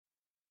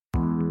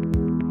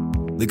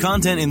The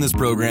content in this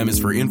program is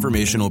for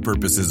informational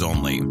purposes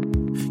only.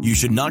 You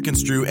should not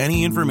construe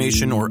any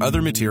information or other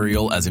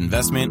material as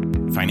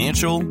investment,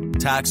 financial,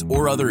 tax,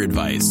 or other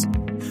advice.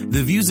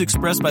 The views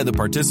expressed by the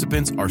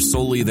participants are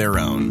solely their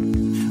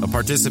own. A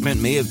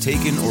participant may have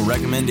taken or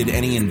recommended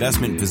any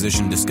investment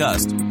position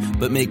discussed,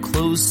 but may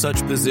close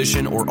such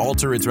position or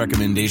alter its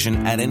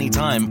recommendation at any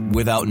time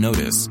without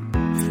notice.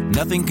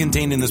 Nothing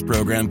contained in this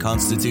program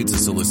constitutes a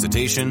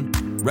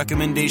solicitation,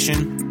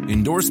 recommendation,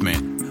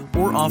 endorsement,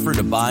 or offer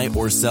to buy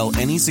or sell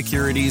any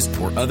securities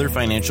or other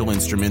financial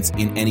instruments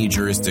in any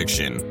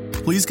jurisdiction.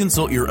 Please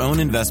consult your own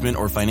investment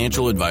or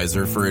financial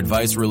advisor for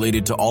advice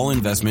related to all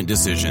investment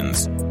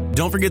decisions.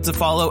 Don't forget to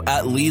follow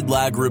at Lead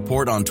Lag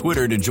Report on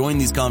Twitter to join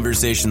these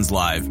conversations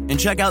live, and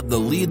check out the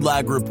Lead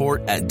Lag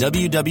Report at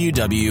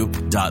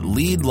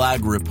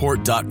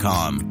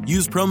www.leadlagreport.com.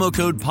 Use promo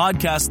code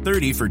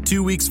podcast30 for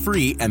 2 weeks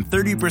free and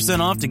 30%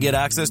 off to get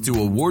access to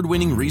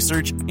award-winning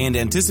research and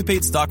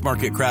anticipate stock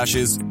market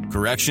crashes,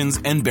 corrections,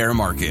 and bear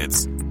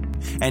markets.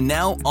 And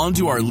now, on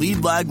to our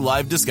Lead Lag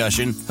live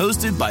discussion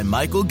hosted by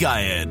Michael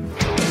Guyette.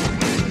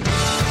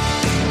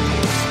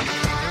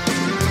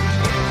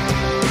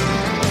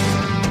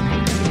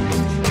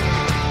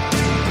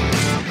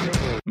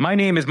 My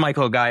name is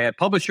Michael Guyette,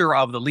 publisher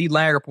of the Lead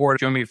Lag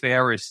Report. Joining me today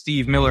is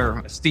Steve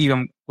Miller. Steve,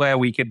 I'm glad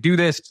we could do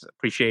this.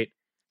 Appreciate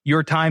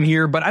your time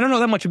here, but I don't know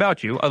that much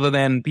about you other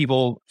than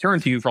people turn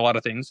to you for a lot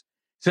of things.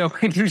 So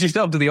introduce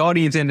yourself to the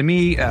audience and to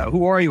me.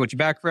 Who are you? What's your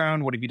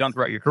background? What have you done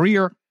throughout your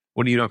career?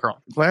 What do you know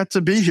currently? Glad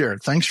to be here.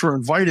 Thanks for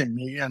inviting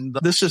me. And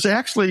this is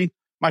actually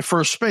my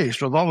first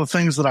space. With all the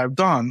things that I've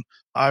done,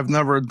 I've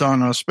never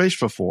done a space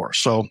before.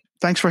 So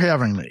thanks for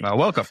having me.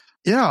 Welcome.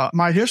 Yeah,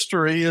 my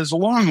history is a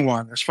long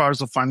one as far as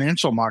the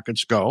financial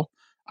markets go.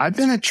 I've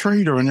been a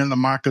trader and in the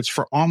markets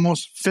for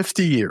almost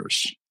 50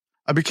 years.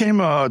 I became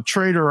a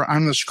trader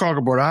on the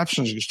Chicago Board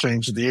Options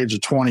Exchange at the age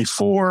of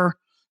 24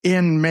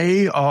 in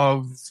May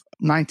of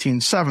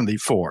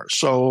 1974.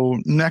 So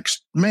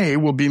next May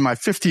will be my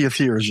 50th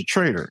year as a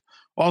trader.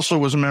 Also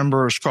was a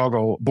member of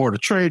Chicago Board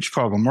of Trade,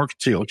 Chicago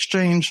Mercantile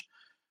Exchange,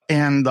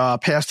 and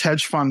past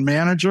hedge fund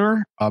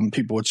manager.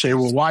 People would say,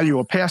 well, why are you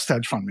a past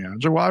hedge fund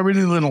manager? Well, I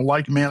really didn't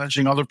like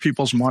managing other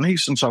people's money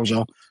since I was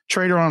a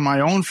trader on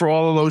my own for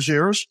all of those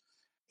years.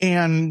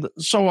 And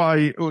so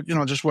I,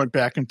 just went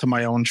back into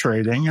my own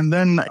trading. And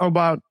then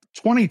about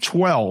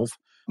 2012,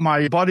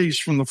 my buddies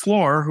from the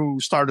floor who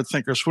started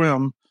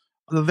Thinkorswim,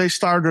 they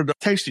started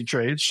Tasty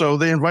Trade. So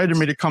they invited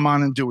me to come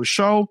on and do a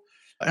show.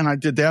 And I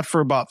did that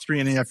for about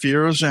 3.5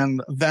 years.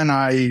 And then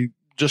I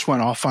just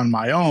went off on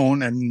my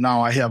own, and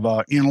now I have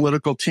an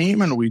analytical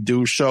team, and we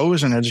do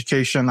shows and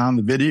education on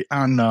the video,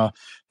 on the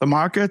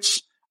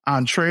markets,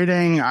 on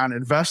trading, on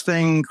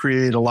investing.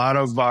 Create a lot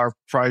of our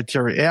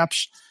proprietary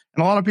apps,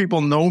 and a lot of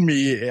people know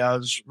me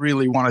as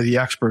really one of the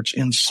experts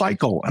in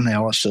cycle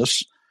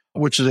analysis,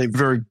 which is a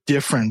very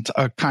different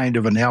kind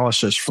of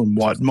analysis from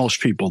what most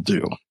people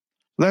do.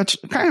 That's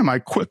kind of my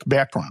quick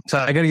background. So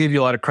I got to give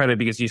you a lot of credit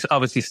because you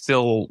obviously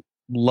still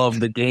love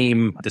the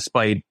game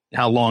despite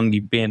how long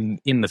you've been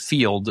in the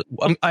field.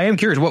 I am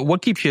curious,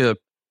 what keeps you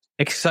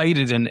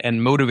excited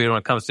and motivated when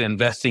it comes to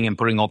investing and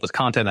putting all this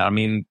content out? I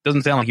mean, it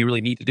doesn't sound like you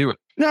really need to do it.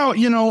 No,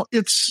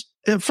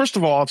 first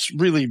of all, it's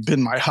really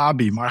been my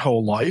hobby my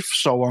whole life.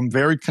 So I'm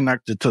very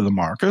connected to the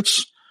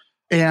markets.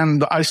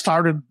 And I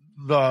started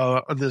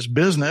this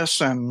business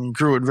and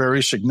grew it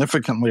very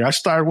significantly.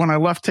 When I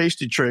left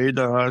Tasty Trade,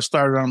 I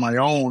started on my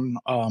own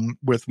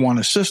with one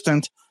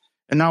assistant.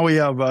 And now we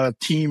have a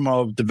team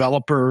of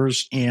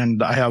developers,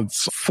 and I have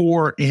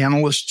 4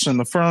 analysts in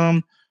the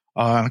firm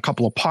and a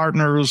couple of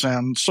partners.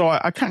 And so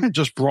I kind of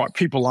just brought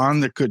people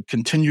on that could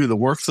continue the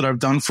work that I've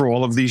done for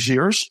all of these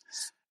years,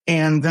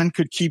 and then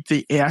could keep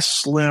the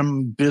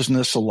AskSlim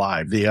business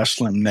alive, the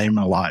AskSlim name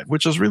alive,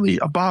 which is really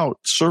about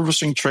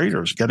servicing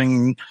traders,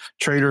 getting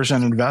traders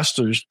and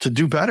investors to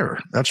do better.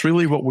 That's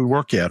really what we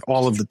work at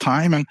all of the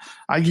time. And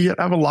I get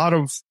a lot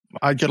of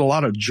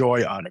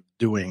joy out of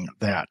doing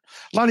that.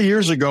 A lot of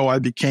years ago, I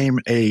became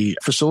a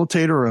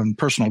facilitator in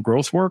personal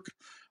growth work.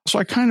 So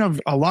a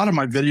lot of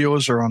my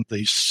videos are on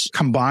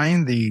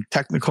combine the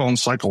technical and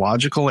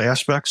psychological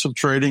aspects of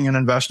trading and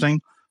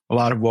investing. A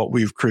lot of what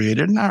we've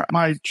created. And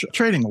my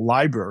trading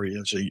library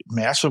is a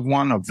massive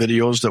one of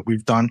videos that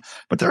we've done,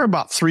 but there are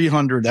about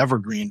 300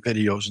 evergreen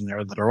videos in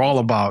there that are all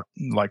about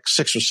like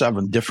 6 or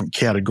 7 different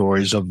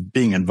categories of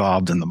being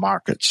involved in the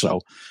market.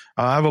 So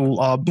I have a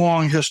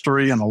long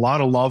history and a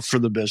lot of love for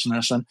the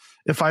business. And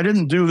if I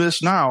didn't do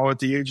this now at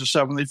the age of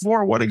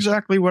 74, what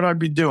exactly would I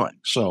be doing?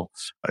 So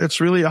it's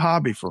really a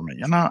hobby for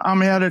me. And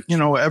I'm at it,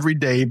 every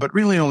day, but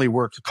really only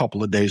work a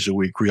couple of days a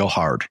week real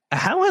hard.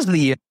 How has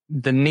the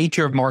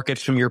nature of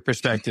markets from your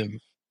perspective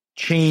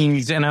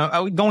changed? And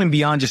going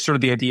beyond just sort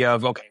of the idea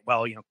of,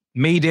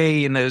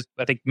 Mayday in the,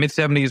 I think,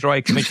 mid-70s,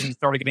 right? Commissions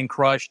started getting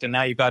crushed, and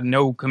now you've got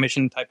no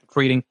commission type of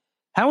trading.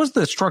 How has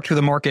the structure of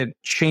the market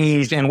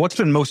changed, and what's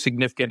been most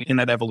significant in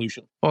that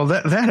evolution? Well,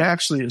 that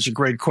actually is a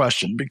great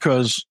question,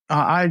 because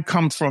I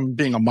come from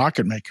being a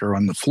market maker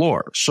on the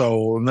floor.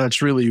 So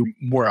that's really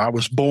where I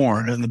was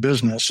born in the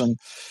business. And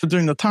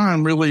during the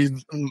time, really,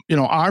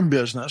 our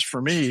business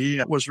for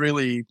me was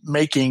really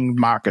making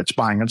markets,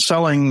 buying and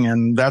selling.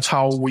 And that's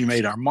how we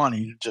made our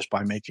money, just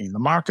by making the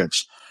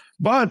markets.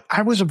 But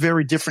I was a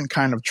very different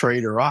kind of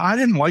trader. I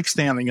didn't like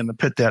standing in the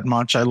pit that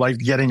much. I liked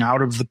getting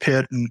out of the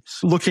pit and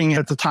looking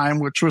at the time,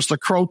 which was the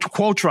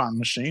Quotron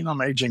machine. I'm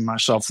aging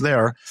myself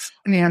there.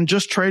 And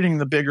just trading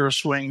the bigger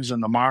swings in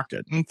the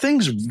market. And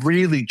things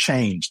really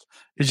changed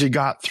as you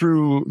got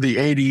through the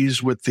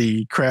 80s with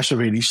the crash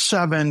of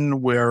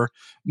 87, where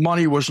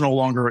money was no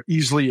longer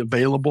easily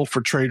available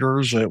for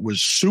traders. It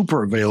was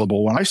super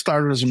available. When I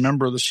started as a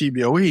member of the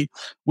CBOE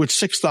with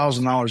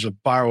 $6,000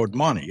 of borrowed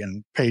money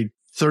and paid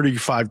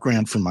 35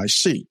 grand for my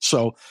seat.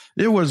 So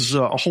it was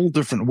a whole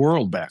different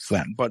world back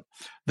then. But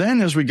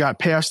then as we got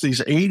past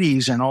these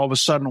 80s, and all of a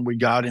sudden we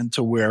got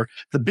into where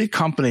the big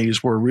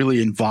companies were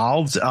really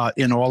involved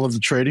in all of the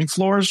trading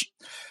floors,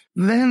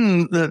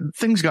 then the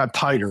things got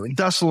tighter.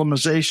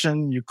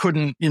 Decimalization, you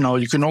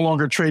could no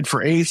longer trade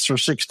for eighths or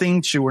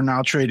sixteenths. You were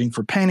now trading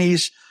for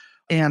pennies,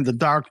 and the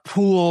dark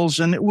pools.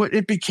 And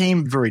it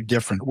became very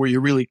different, where you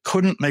really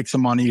couldn't make the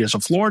money as a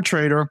floor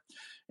trader.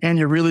 And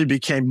you really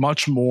became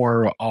much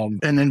more of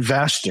an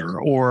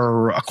investor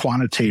or a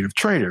quantitative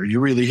trader. You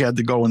really had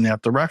to go in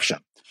that direction.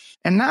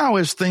 And now,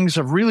 as things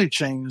have really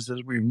changed, as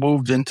we've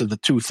moved into the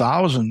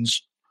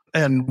 2000s,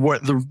 and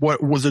what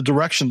was the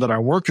direction that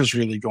our work has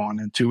really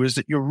gone into, is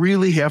that you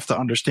really have to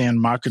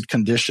understand market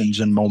conditions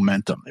and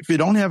momentum. If you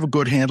don't have a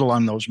good handle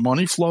on those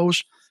money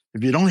flows,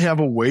 if you don't have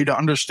a way to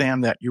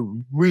understand that, you're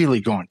really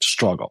going to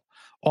struggle.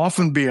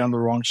 Often be on the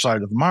wrong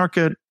side of the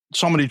market.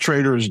 So many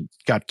traders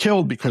got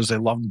killed because they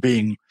loved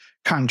being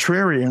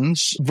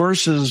contrarians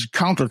versus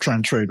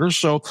counter-trend traders.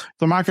 So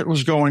the market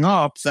was going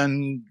up,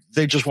 then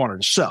they just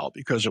wanted to sell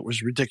because it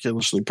was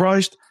ridiculously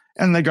priced,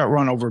 and they got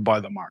run over by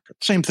the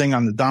market. Same thing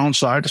on the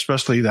downside,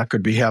 especially that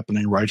could be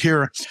happening right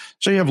here.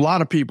 So you have a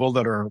lot of people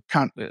that are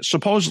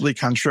supposedly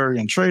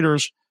contrarian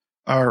traders.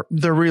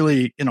 They're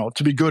really,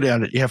 to be good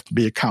at it, you have to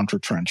be a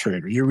counter-trend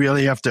trader. You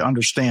really have to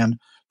understand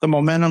the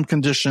momentum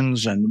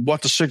conditions and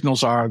what the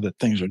signals are that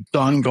things are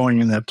done going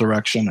in that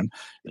direction. And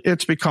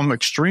it's become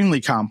extremely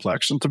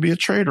complex. And to be a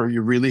trader,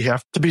 you really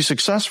have to be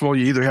successful.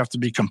 You either have to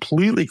be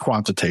completely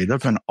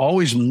quantitative and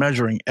always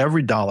measuring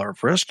every dollar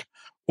of risk,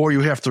 or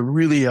you have to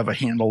really have a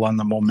handle on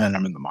the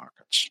momentum in the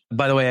markets.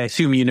 By the way, I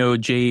assume you know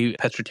Jay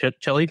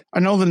Petrocelli? I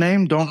know the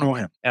name, don't know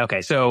him.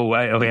 Okay, so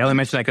I only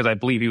mentioned that because I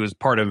believe he was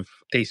part of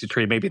Tasty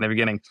Trade maybe in the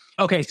beginning.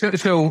 Okay,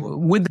 so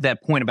with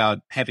that point about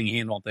having a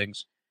handle on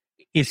things,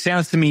 it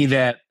sounds to me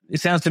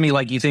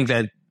like you think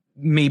that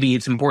maybe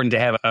it's important to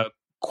have a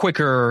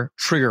quicker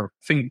trigger,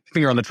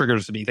 finger on the trigger, so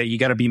to speak, that you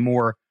got to be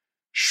more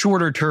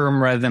shorter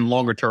term rather than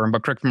longer term.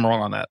 But correct me if I'm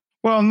wrong on that.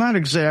 Well, not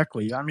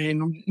exactly. I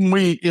mean,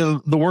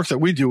 the work that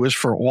we do is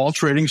for all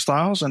trading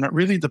styles, and it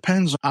really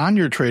depends on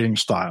your trading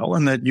style,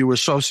 and that you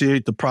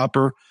associate the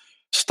proper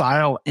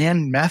style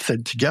and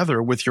method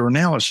together with your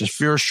analysis. If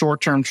you're a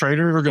short-term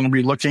trader, you're going to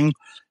be looking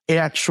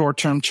at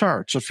short-term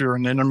charts. If you're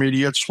an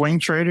intermediate swing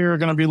trader, you're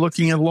going to be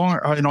looking at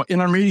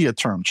intermediate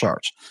term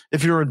charts.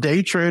 If you're a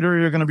day trader,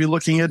 you're going to be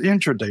looking at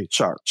intraday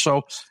charts.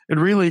 So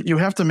you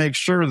have to make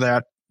sure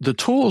that the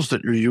tools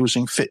that you're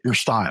using fit your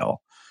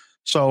style.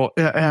 So,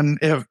 and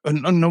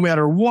no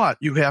matter what,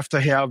 you have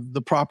to have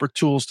the proper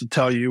tools to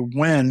tell you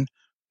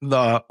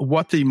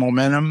what the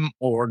momentum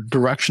or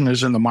direction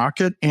is in the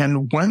market,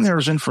 and when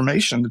there's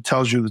information that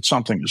tells you that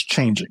something is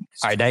changing.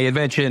 All right, now you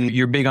mentioned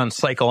you're big on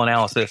cycle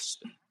analysis.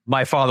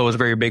 My father was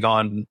very big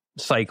on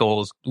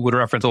cycles, would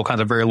reference all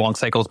kinds of very long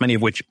cycles, many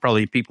of which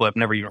probably people have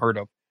never even heard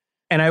of.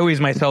 And I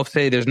always myself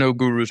say there's no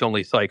gurus,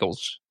 only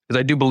cycles, because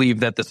I do believe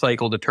that the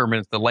cycle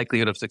determines the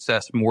likelihood of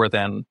success more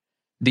than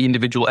the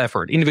individual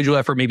effort. Individual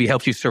effort maybe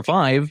helps you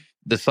survive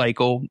the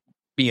cycle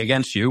being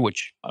against you,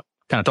 which I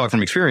kind of talk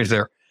from experience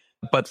there.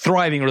 But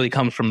thriving really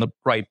comes from the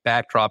right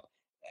backdrop.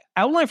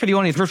 Outline for the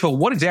audience, first of all,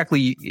 what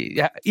exactly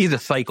is a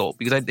cycle?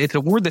 Because it's a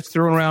word that's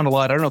thrown around a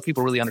lot. I don't know if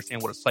people really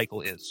understand what a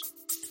cycle is.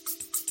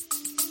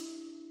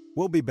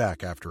 We'll be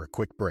back after a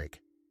quick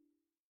break.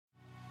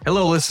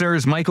 Hello,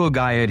 listeners. Michael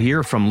Guyette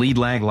here from Lead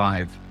Lag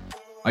Live.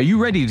 Are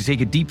you ready to take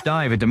a deep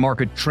dive into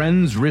market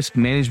trends, risk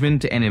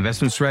management, and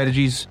investment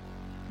strategies?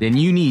 Then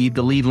you need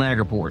the Lead Lag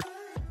Report.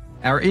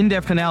 Our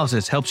in-depth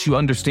analysis helps you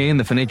understand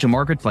the financial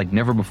markets like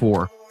never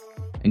before.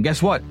 And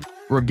guess what?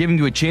 We're giving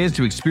you a chance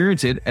to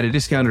experience it at a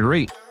discounted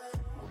rate.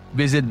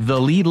 Visit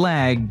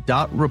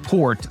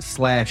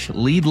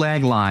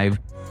theleadlag.report/leadlaglive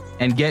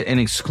and get an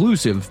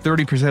exclusive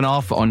 30%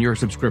 off on your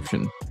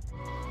subscription.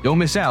 Don't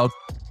miss out.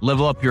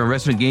 Level up your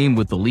investment game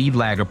with the Lead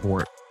Lag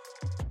Report.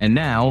 And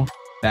now,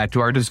 back to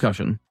our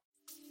discussion.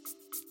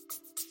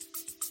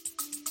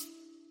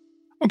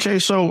 Okay,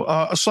 so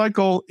a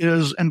cycle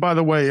is, and by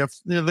the way, if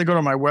they go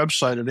to my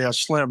website at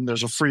Ask Slim,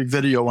 there's a free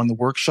video on the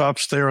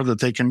workshops there that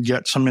they can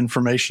get some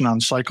information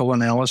on cycle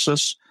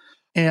analysis.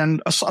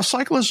 And a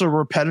cycle is a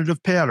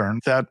repetitive pattern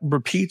that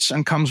repeats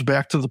and comes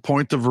back to the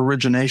point of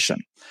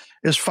origination.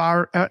 Those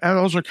are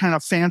kind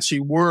of fancy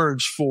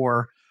words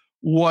for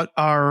what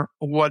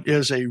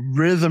is a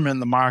rhythm in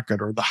the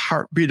market or the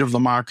heartbeat of the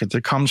market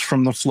that comes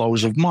from the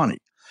flows of money.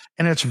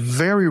 And it's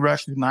very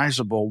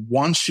recognizable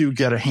once you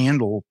get a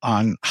handle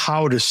on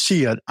how to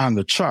see it on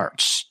the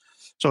charts.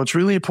 So it's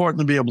really important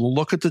to be able to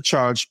look at the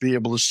charts, be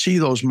able to see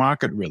those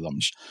market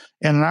rhythms.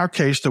 And in our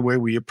case, the way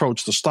we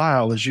approach the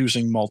style is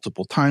using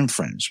multiple time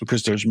frames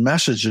because there's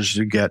messages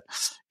you get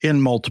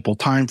in multiple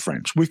time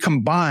frames. We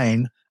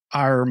combine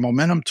our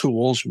momentum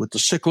tools with the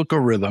cyclical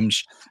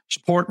rhythms,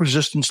 support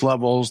resistance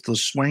levels, the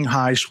swing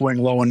high, swing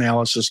low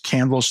analysis,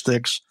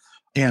 candlesticks,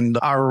 and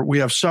we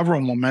have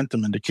several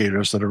momentum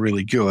indicators that are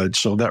really good.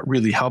 So that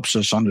really helps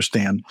us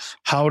understand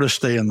how to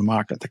stay in the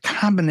market. The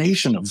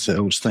combination of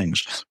those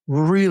things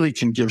really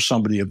can give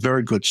somebody a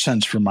very good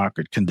sense for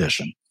market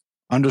condition,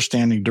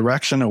 understanding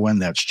direction and when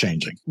that's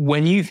changing.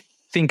 When you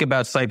think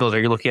about cycles, are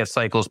you looking at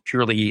cycles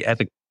purely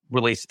as it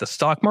relates to the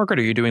stock market,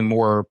 or are you doing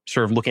more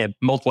sort of looking at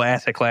multiple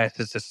asset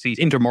classes to see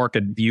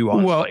intermarket view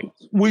on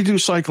cycles? We do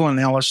cycle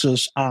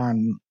analysis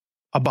on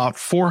about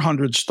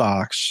 400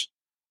 stocks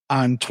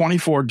on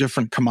 24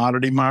 different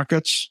commodity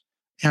markets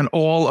and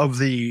all of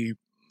the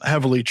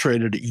heavily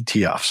traded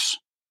ETFs.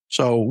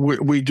 So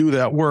we do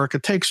that work.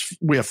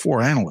 We have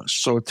 4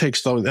 analysts. So it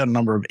takes that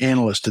number of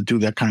analysts to do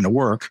that kind of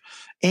work.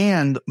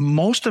 And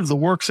most of the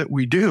work that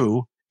we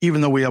do,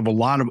 even though we have a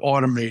lot of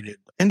automated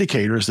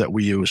indicators that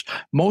we use,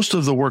 most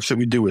of the work that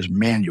we do is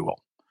manual.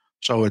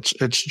 So it's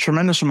a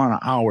tremendous amount of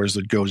hours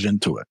that goes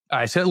into it. All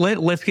right, so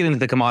let's get into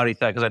the commodity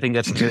side because I think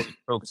that's good to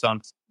focus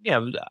on.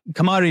 Yeah,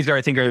 commodities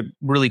are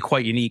really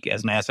quite unique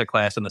as an asset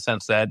class in the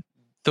sense that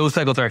those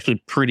cycles are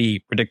actually pretty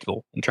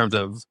predictable in terms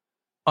of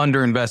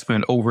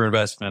underinvestment,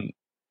 overinvestment.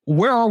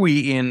 Where are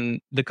we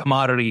in the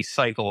commodity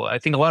cycle? I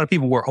think a lot of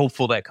people were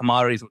hopeful that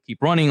commodities would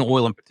keep running,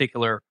 oil in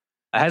particular.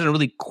 It hasn't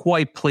really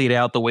quite played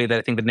out the way that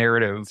I think the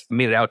narrative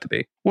made it out to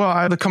be.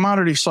 Well, the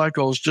commodity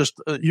cycle is just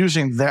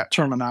using that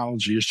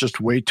terminology is just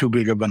way too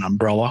big of an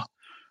umbrella.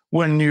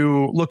 When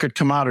you look at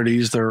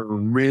commodities, they're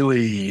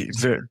really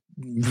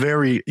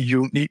very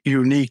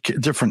unique,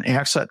 different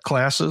asset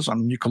classes. I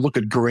mean, you can look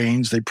at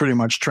grains; they pretty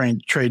much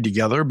trade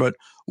together, but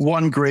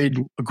one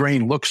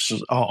grain looks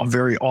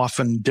very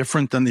often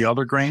different than the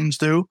other grains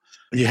do.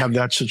 You have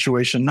that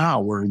situation now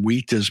where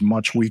wheat is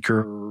much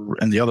weaker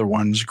and the other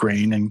ones,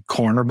 grain and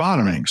corn, are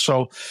bottoming.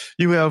 So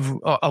you have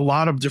a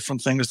lot of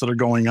different things that are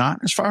going on.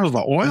 As far as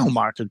the oil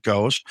market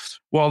goes,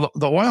 well,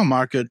 the oil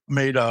market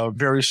made a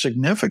very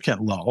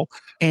significant low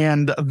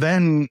and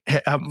then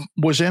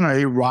was in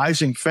a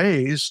rising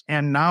phase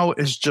and now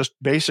is just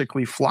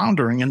basically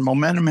floundering and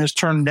momentum has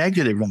turned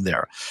negative in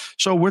there.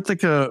 So with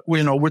the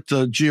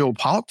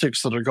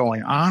geopolitics that are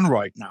going on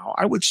right now,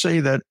 I would say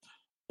that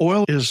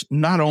oil is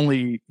not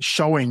only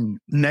showing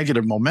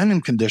negative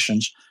momentum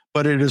conditions,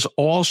 but it is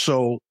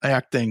also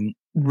acting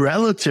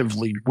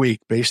relatively weak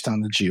based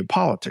on the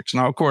geopolitics.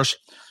 Now, of course,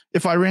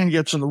 if Iran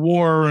gets in the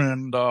war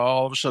and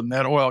all of a sudden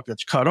that oil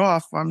gets cut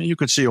off, I mean, you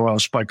could see oil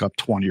spike up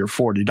 $20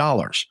 or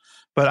 $40.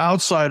 But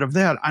outside of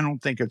that, I don't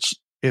think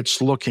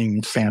it's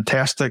looking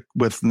fantastic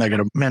with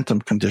negative momentum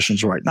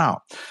conditions right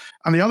now.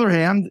 On the other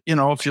hand,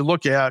 if you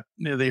look at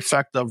the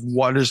effect of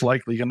what is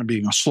likely going to be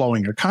a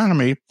slowing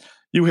economy,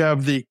 you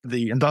have the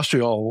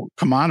industrial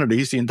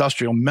commodities, the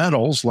industrial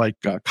metals like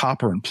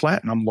copper and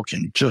platinum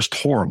looking just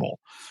horrible.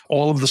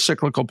 All of the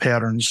cyclical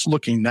patterns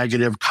looking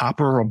negative.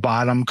 Copper, a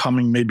bottom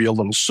coming maybe a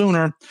little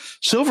sooner.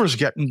 Silver's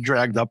getting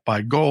dragged up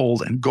by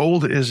gold, and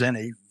gold is in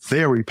a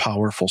very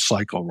powerful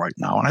cycle right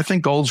now. And I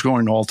think gold's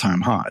going to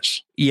all-time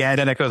highs. Yeah,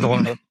 that echoes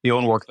the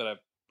own work that I've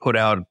put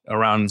out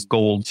around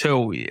gold.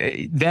 So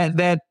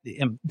that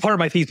part of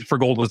my thesis for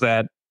gold was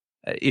that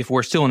if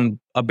we're still in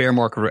a bear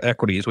market for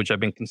equities, which I've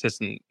been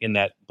consistent in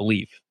that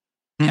belief,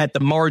 at the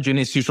margin,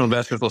 institutional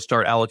investors will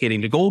start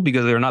allocating to gold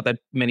because there are not that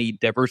many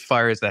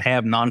diversifiers that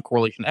have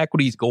non-correlation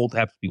equities. Gold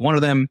happens to be one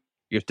of them.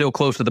 You're still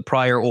close to the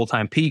prior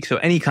all-time peak. So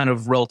any kind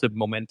of relative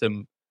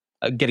momentum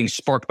getting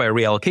sparked by a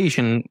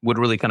reallocation would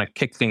really kind of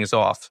kick things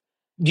off.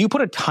 Do you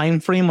put a time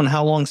frame on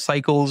how long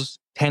cycles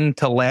tend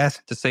to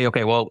last to say,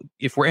 okay, well,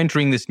 if we're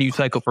entering this new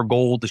cycle for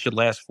gold, this should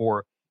last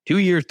for 2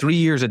 years, 3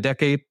 years, a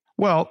decade?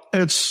 Well,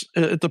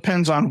 it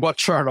depends on what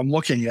chart I'm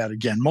looking at.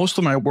 Again, most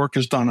of my work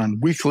is done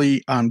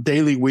on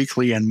daily,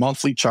 weekly, and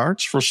monthly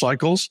charts for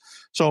cycles.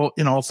 So,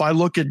 if I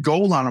look at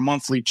gold on a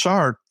monthly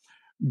chart,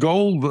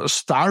 gold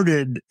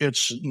started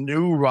its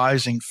new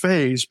rising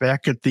phase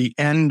back at the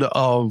end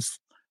of,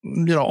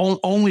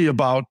 only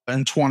about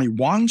in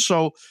 21.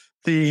 So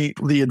the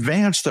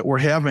advance that we're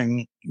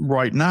having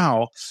right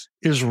now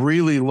is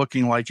really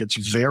looking like it's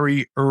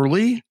very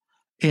early.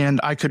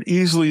 And I could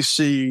easily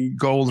see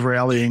gold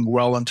rallying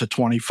well into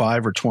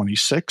 25 or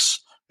 26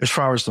 as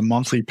far as the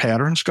monthly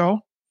patterns go.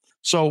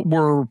 So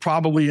we're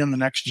probably in the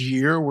next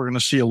year, we're going to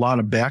see a lot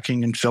of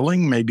backing and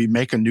filling, maybe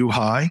make a new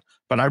high.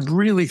 But I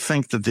really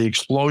think that the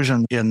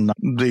explosion in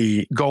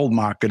the gold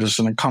market is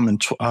going to come in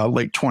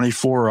late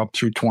 24 up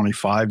through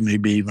 25,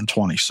 maybe even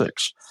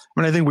 26.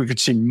 I mean, I think we could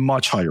see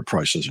much higher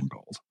prices in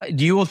gold.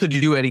 Do you also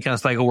do any kind of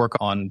cycle work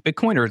on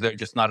Bitcoin, or is there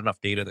just not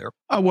enough data there?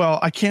 Well,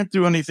 I can't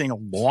do anything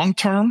long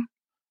term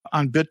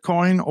on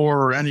Bitcoin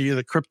or any of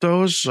the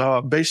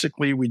cryptos.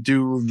 Basically, we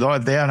do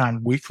that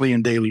on weekly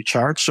and daily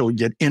charts. So we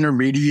get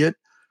intermediate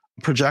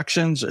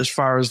projections as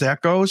far as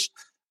that goes.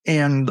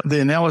 And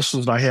the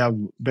analysis that I have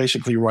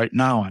basically right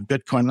now on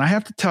Bitcoin, and I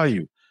have to tell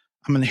you,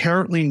 I'm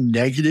inherently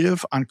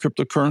negative on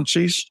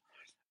cryptocurrencies.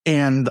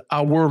 And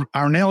our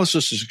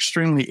analysis is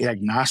extremely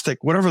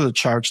agnostic. Whatever the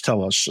charts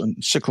tell us and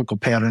cyclical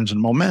patterns and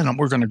momentum,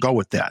 we're going to go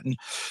with that. And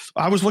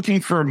I was looking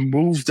for a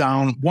move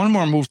down, one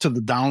more move to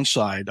the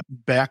downside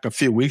back a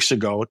few weeks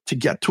ago to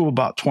get to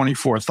about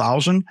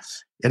 24,000.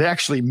 It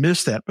actually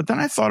missed that, but then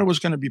I thought it was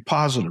going to be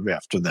positive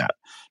after that.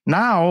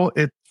 Now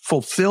it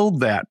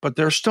fulfilled that, but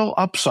there's still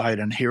upside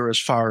in here as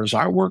far as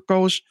our work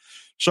goes.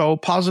 So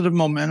positive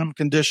momentum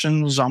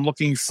conditions, I'm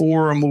looking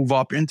for a move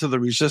up into the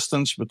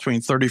resistance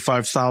between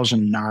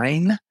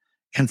 35,009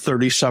 and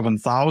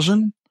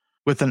 37,000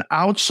 with an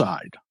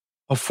outside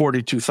of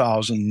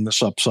 42,000 in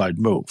this upside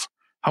move.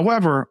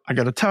 However, I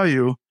got to tell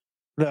you,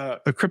 the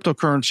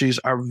cryptocurrencies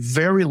are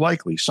very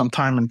likely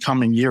sometime in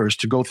coming years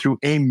to go through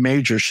a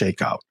major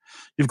shakeout.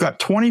 You've got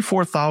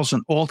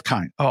 24,000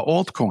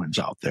 altcoins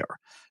out there.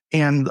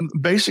 And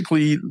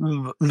basically,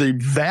 the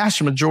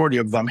vast majority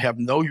of them have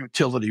no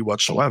utility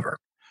whatsoever.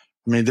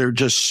 I mean, they're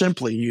just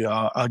simply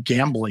a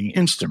gambling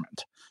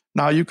instrument.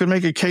 Now, you can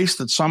make a case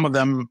that some of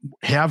them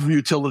have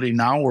utility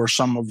now or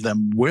some of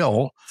them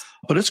will,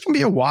 but it's going to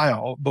be a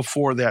while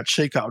before that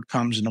shakeout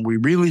comes and we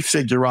really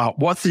figure out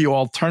what the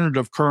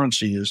alternative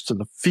currency is to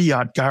the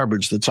fiat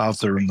garbage that's out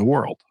there in the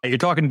world. You're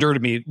talking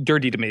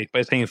dirty to me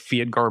by saying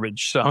fiat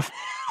garbage. So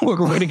we're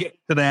going to get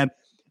to that.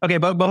 Okay,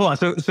 but hold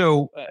on.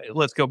 So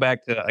let's go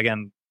back to,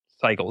 again,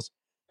 cycles.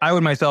 I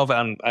would myself,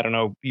 and I don't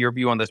know your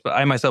view on this, but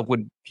I myself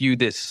would view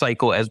this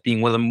cycle as being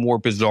one of the more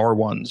bizarre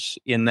ones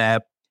in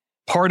that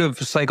part of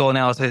cycle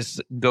analysis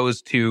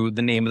goes to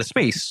the name of the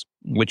space,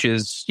 which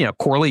is,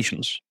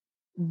 correlations.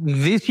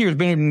 This year's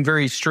been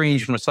very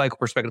strange from a cycle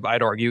perspective,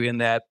 I'd argue, in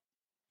that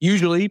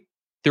usually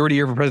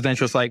 30-year of a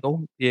presidential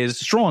cycle is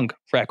strong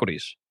for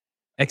equities,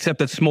 except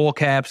that small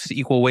caps,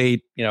 equal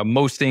weight,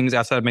 most things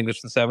outside of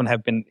Magnificent Seven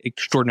have been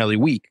extraordinarily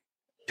weak,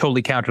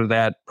 totally counter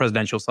that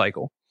presidential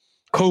cycle.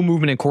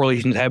 Co-movement and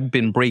correlations have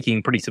been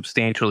breaking pretty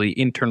substantially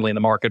internally in the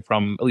market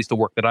from at least the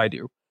work that I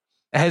do.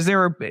 Is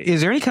there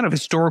any kind of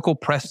historical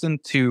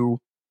precedent to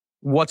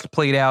what's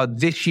played out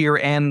this year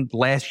and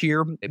last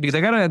year? Because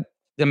I got to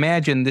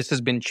imagine this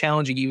has been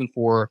challenging even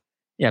for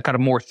kind of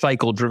more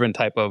cycle-driven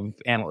type of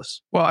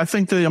analysts. Well, I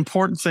think the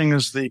important thing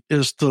is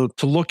to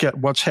look at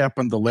what's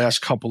happened the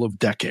last couple of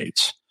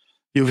decades.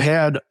 You've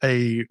had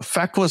a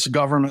feckless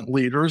government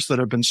leaders that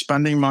have been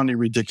spending money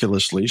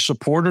ridiculously,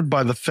 supported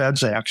by the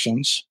Fed's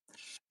actions.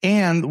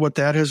 And what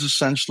that has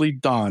essentially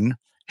done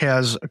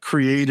has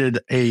created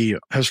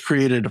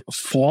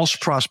false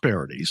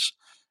prosperities.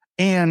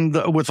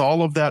 And with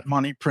all of that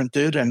money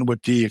printed and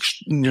with the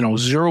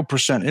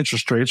 0%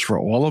 interest rates for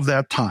all of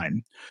that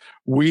time,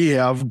 we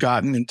have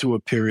gotten into a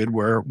period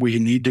where we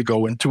need to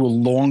go into a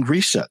long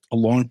reset, a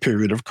long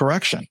period of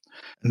correction.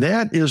 And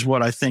that is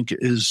what I think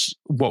is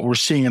what we're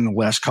seeing in the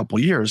last couple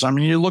of years. I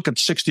mean, you look at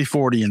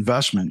 60-40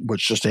 investment,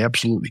 which just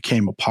absolutely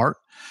came apart.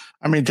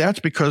 I mean, that's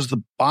because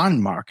the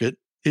bond market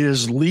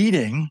is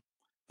leading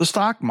the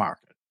stock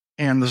market.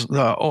 And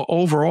the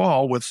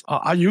overall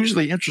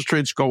usually interest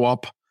rates go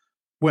up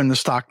when the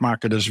stock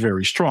market is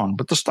very strong,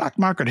 but the stock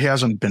market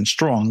hasn't been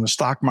strong. The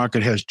stock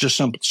market has just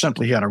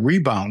simply had a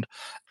rebound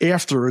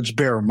after its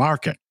bear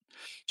market.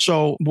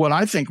 So what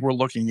I think we're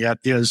looking at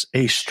is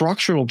a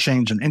structural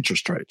change in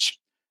interest rates.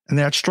 And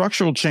that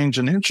structural change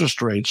in interest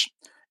rates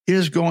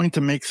is going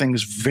to make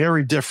things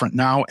very different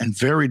now and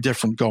very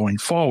different going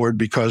forward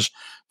because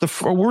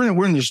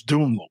we're in this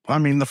doom loop. I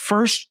mean, the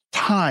first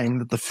time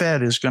that the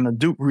Fed is going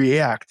to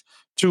react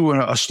to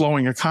a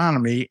slowing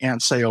economy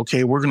and say,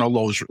 okay, we're going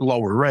to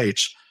lower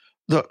rates,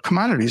 the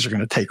commodities are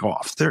going to take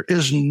off. There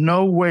is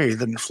no way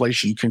that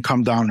inflation can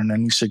come down in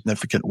any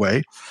significant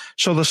way.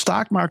 So the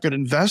stock market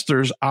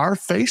investors are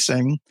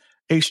facing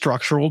a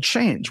structural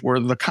change where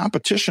the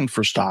competition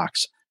for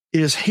stocks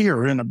is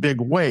here in a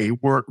big way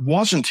where it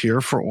wasn't here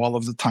for all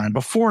of the time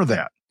before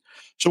that.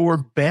 So we're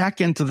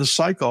back into the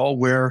cycle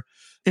where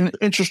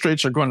interest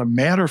rates are going to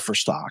matter for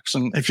stocks.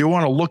 And if you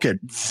want to look at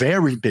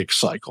very big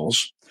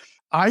cycles,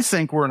 I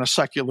think we're in a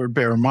secular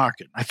bear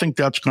market. I think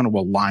that's going to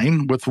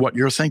align with what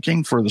you're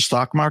thinking for the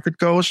stock market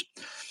goes.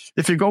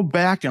 If you go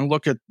back and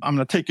look at, I'm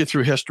going to take you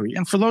through history.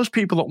 And for those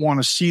people that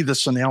want to see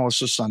this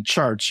analysis on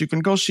charts, you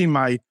can go see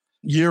my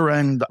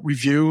year-end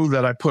review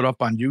that I put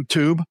up on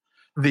YouTube.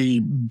 The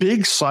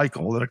big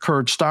cycle that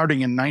occurred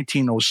starting in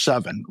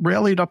 1907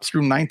 rallied up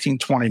through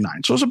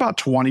 1929. So it was about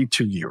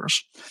 22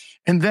 years.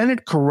 And then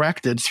it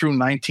corrected through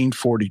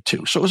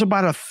 1942. So it was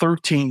about a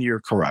 13-year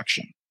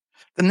correction.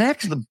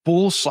 The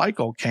bull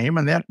cycle came,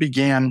 and that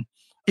began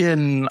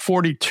in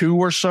 42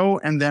 or so,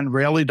 and then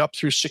rallied up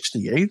through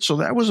 68. So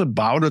that was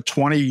about a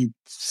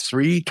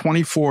 23,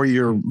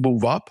 24-year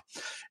move up.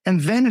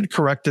 And then it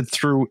corrected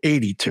through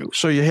 82.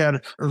 So you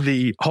had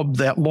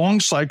that long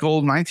cycle,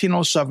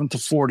 1907 to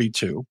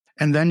 42.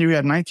 And then you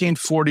had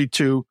 1942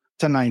 to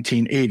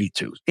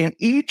 1982. And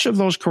each of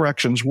those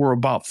corrections were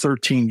about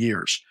 13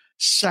 years.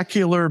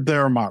 Secular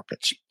bear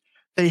markets.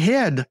 They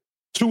had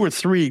 2 or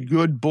 3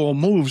 good bull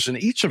moves in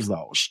each of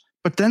those,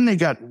 but then they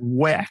got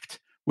whacked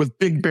with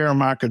big bear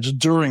markets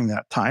during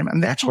that time.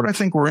 And that's what I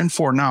think we're in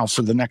for now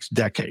for the next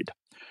decade,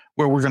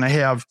 where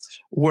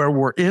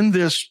we're in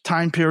this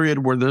time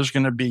period where there's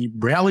going to be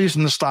rallies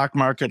in the stock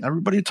market. And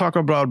everybody talk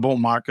about a bull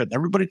market. And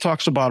everybody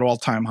talks about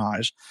all-time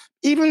highs.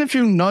 Even if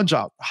you nudge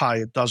out high,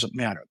 it doesn't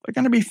matter. They're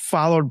going to be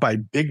followed by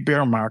big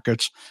bear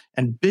markets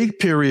and big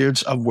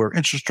periods of where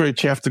interest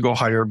rates have to go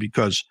higher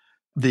because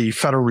the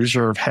Federal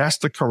Reserve has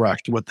to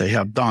correct what they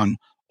have done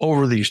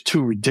over these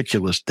 2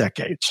 ridiculous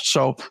decades.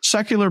 So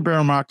secular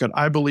bear market,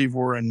 I believe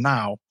we're in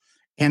now.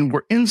 And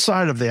we're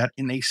inside of that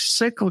in a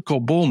cyclical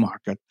bull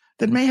market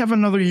that may have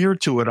another year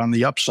to it on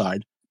the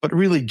upside, but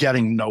really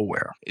getting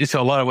nowhere.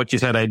 So a lot of what you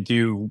said I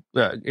do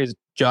is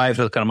jives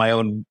with kind of my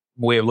own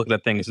way of looking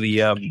at things.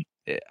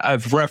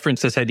 I've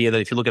referenced this idea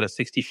that if you look at a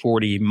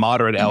 60-40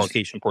 moderate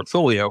allocation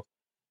portfolio,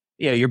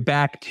 you're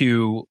back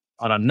to,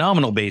 on a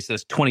nominal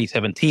basis,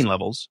 2017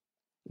 levels,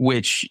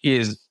 which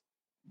is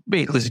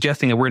basically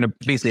suggesting that we're in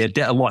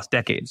a lost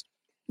decades.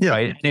 Yeah.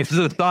 Right? And if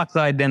the stock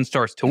side then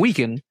starts to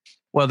weaken,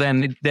 well,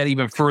 then that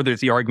even furthers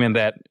the argument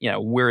that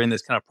we're in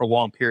this kind of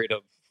prolonged period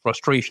of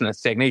frustration and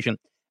stagnation.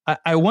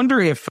 I wonder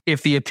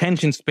if the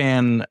attention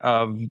span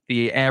of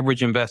the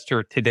average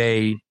investor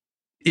today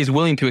is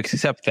willing to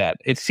accept that.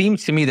 It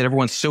seems to me that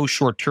everyone's so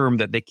short term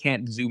that they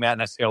can't zoom out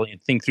necessarily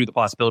and think through the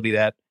possibility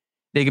that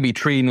they could be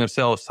trading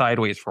themselves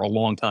sideways for a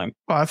long time.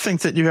 Well, I think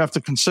that you have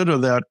to consider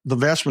that the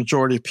vast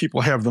majority of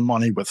people have the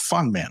money with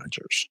fund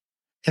managers,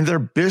 and their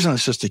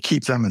business is to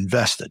keep them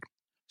invested.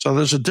 So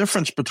there's a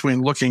difference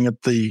between looking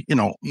at the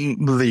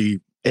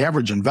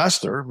average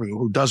investor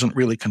who doesn't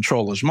really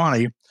control his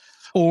money,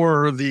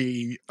 or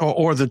the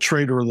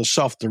trader or the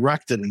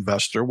self-directed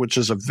investor, which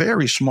is a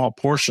very small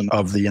portion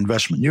of the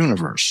investment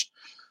universe.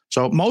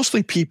 So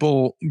mostly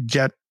people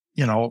get,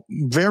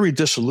 very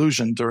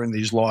disillusioned during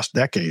these lost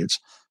decades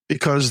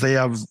because they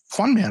have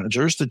fund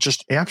managers that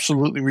just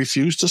absolutely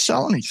refuse to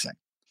sell anything.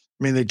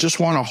 I mean, they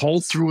just want to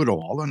hold through it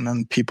all, and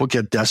then people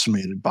get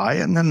decimated by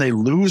it, and then they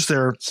lose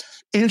their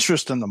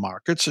interest in the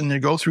markets, and you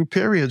go through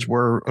periods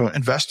where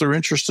investor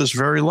interest is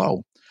very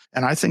low.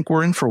 And I think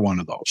we're in for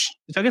one of those.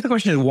 So I guess the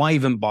question is, why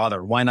even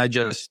bother? Why not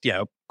just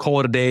call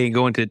it a day and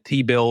go into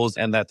T-bills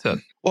and that's it?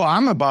 Well,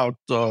 I'm about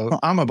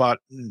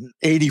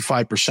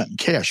 85% in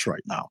cash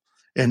right now,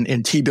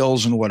 in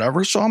T-bills and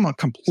whatever. So I'm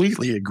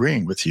completely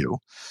agreeing with you.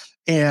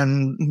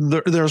 And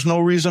there's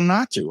no reason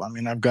not to. I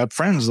mean, I've got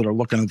friends that are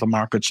looking at the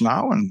markets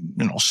now and,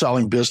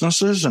 selling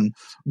businesses and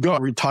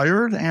got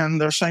retired.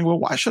 And they're saying, well,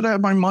 why should I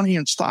have my money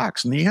in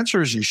stocks? And the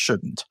answer is you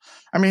shouldn't.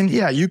 I mean,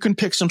 yeah, you can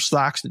pick some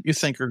stocks that you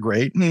think are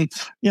great. And,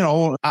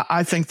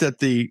 I think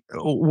that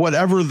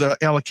whatever the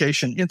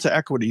allocation into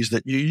equities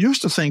that you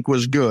used to think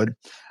was good,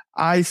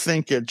 I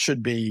think it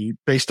should be,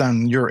 based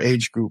on your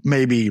age group,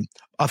 maybe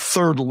a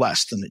third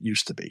less than it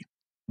used to be,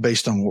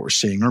 based on what we're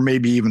seeing, or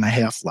maybe even a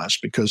half less,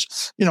 because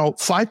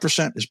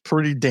 5% is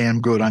pretty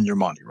damn good on your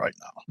money right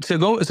now. So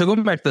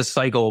going back to the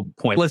cycle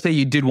point, let's say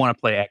you did want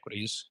to play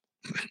equities.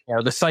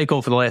 The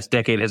cycle for the last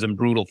decade has been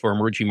brutal for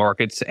emerging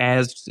markets,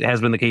 as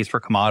has been the case for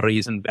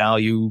commodities and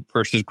value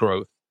versus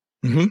growth.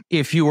 Mm-hmm.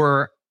 If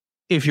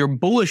you're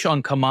bullish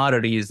on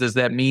commodities, does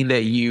that mean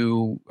that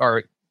you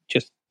are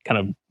just kind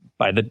of,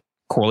 by the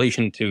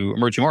correlation to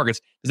emerging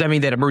markets, does that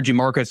mean that emerging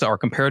markets are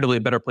comparatively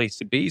a better place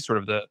to be, sort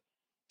of the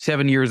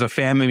 7 years of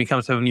famine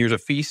becomes 7 years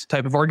of feast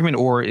type of argument,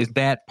 or is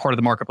that part of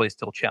the marketplace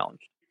still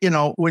challenged?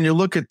 When you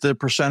look at the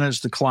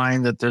percentage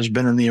decline that there's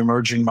been in the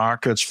emerging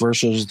markets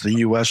versus the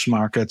U.S.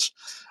 markets,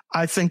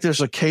 I think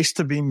there's a case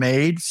to be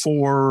made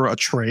for a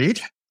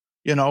trade,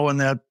 and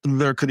that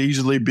there could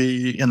easily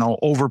be,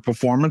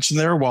 overperformance in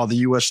there. While the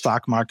U.S.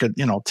 stock market,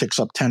 ticks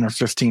up 10 or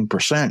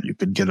 15%, you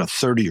could get a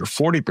 30 or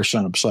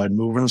 40% upside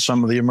move in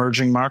some of the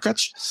emerging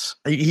markets.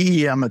 The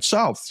EEM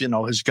itself,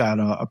 has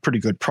got a pretty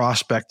good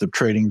prospect of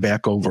trading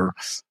back over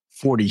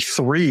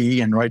 43,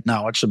 and right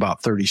now it's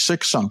about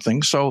 36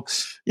 something. So,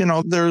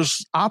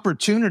 there's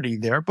opportunity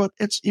there, but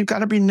you've got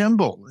to be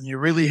nimble, and you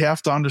really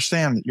have to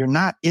understand that you're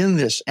not in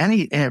this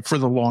for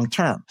the long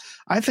term.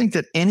 I think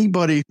that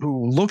anybody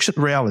who looks at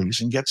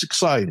rallies and gets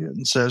excited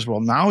and says,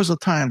 well, now is the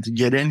time to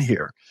get in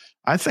here,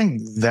 I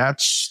think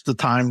that's the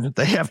time that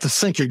they have to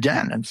think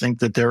again and think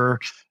that they're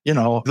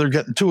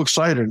getting too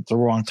excited at the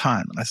wrong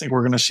time. And I think we're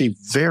going to see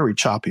very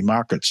choppy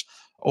markets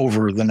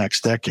over the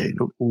next decade,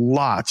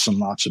 lots and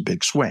lots of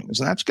big swings.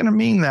 And that's going to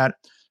mean that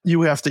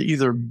you have to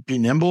either be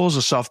nimble as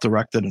a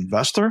self-directed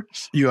investor,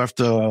 you have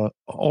to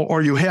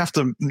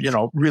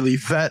really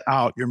vet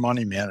out your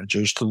money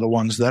managers to the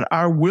ones that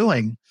are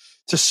willing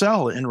to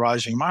sell in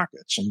rising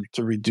markets and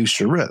to reduce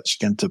your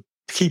risk and to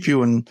keep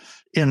you in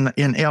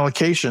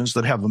allocations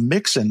that have a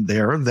mix in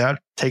there that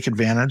take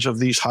advantage of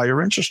these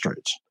higher interest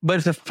rates. But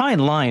it's a fine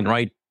line,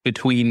 right,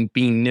 between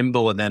being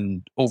nimble and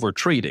then over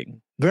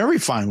trading. Very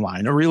fine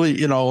line. It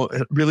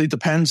really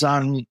depends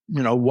on,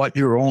 what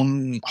your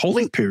own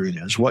holding period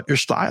is, what your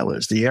style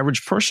is. The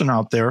average person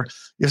out there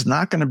is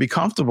not going to be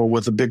comfortable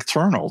with a big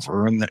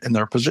turnover in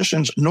their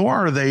positions, nor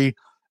are they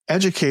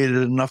educated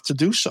enough to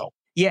do so.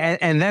 Yeah,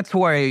 and that's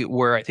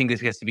where I think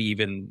this gets to be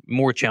even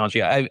more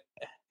challenging.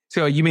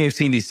 So you may have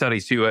seen these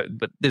studies too,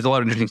 but there's a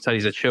lot of interesting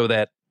studies that show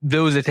that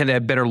those that tend to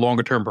have better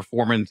longer term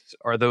performance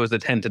are those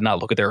that tend to not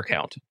look at their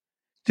account.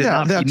 To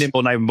not be nimble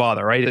and not even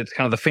bother, right? It's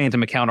kind of the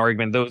phantom account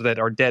argument. Those that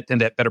are dead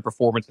tend to have better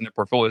performance in their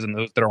portfolios than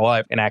those that are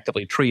alive and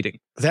actively trading.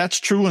 That's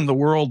true in the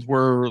world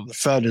where the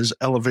Fed is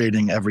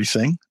elevating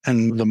everything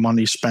and the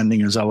money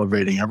spending is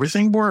elevating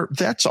everything, where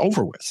that's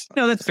over with.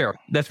 No, that's fair.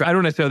 That's fair. I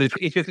don't necessarily,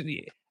 it's just,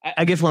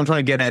 I guess what I'm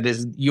trying to get at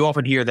is you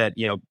often hear that,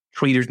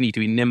 traders need to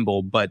be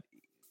nimble, but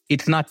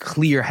it's not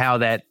clear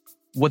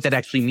what that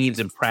actually means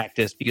in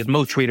practice, because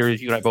most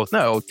traders, you and I both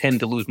know,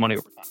 tend to lose money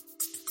over time.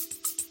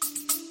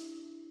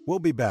 We'll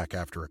be back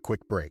after a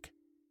quick break.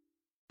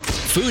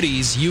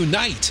 Foodies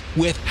unite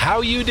with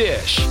How You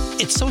Dish.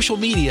 It's social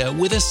media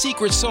with a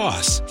secret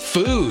sauce.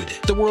 Food,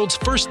 the world's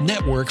first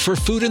network for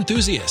food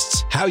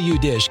enthusiasts. How You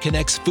Dish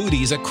connects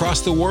foodies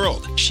across the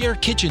world. Share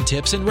kitchen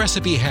tips and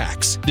recipe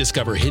hacks.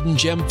 Discover hidden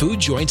gem food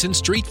joints and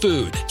street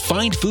food.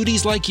 Find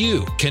foodies like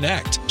you.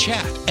 Connect,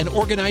 chat, and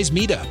organize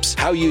meetups.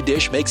 How You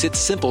Dish makes it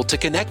simple to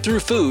connect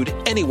through food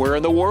anywhere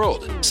in the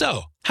world.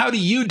 So, how do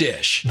you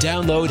dish?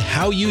 Download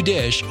How You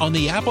Dish on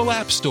the Apple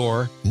App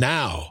Store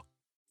now.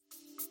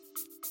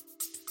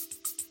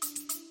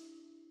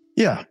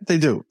 Yeah, they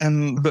do.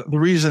 And the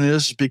reason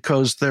is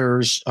because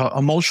there's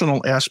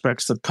emotional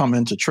aspects that come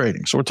into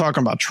trading. So we're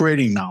talking about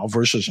trading now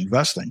versus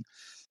investing.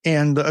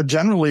 And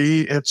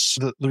generally, it's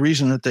the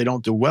reason that they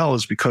don't do well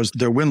is because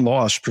their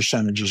win-loss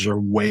percentages are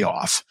way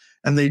off.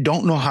 And they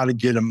don't know how to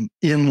get them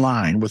in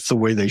line with the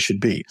way they should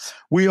be.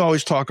 We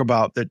always talk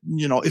about that,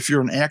 if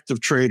you're an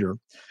active trader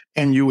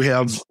and you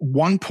have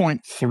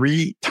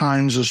 1.3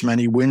 times as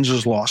many wins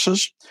as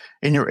losses,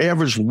 and your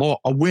average a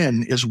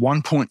win is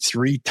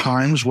 1.3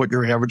 times what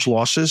your average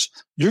loss is,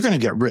 you're going to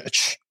get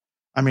rich.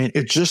 I mean,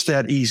 it's just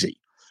that easy.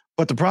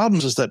 But the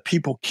problem is that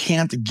people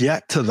can't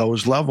get to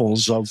those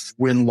levels of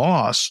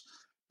win-loss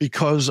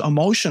because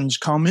emotions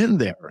come in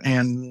there.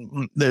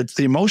 And the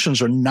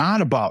emotions are not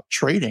about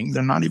trading.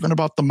 They're not even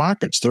about the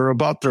markets. They're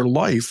about their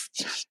life.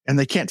 And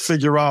they can't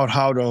figure out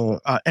how to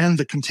end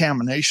the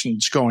contamination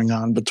that's going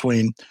on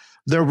between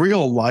their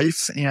real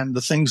life and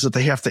the things that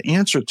they have to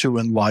answer to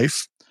in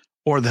life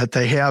or that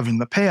they have in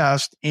the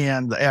past,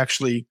 and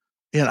actually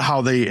in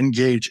how they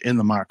engage in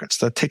the markets.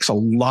 That takes a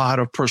lot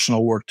of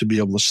personal work to be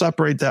able to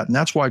separate that. And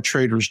that's why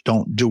traders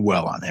don't do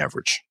well on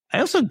average. I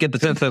also get the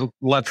sense that a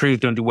lot of traders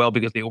don't do well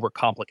because they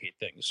overcomplicate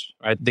things,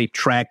 right? They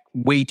track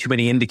way too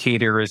many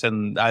indicators,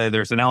 and either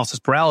there's analysis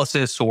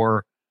paralysis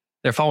or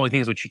they're following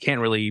things which you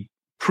can't really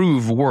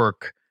prove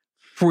work.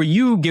 For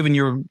you, given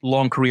your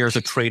long career as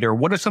a trader,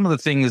 what are some of the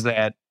things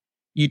that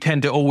you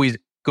tend to always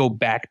go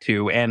back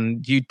to?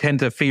 And do you tend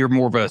to favor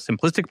more of a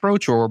simplistic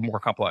approach or more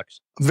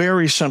complex?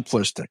 Very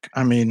simplistic.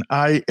 I mean,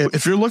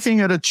 if you're looking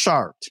at a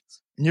chart,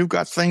 and you've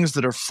got things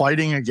that are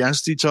fighting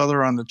against each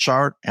other on the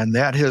chart, and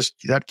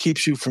that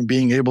keeps you from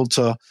being able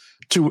to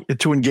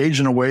engage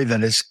in a way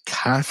that is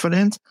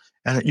confident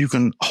and that you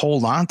can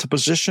hold on to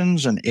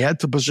positions and add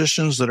to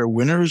positions that are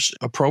winners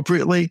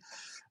appropriately.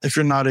 If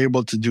you're not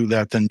able to do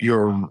that, then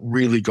you're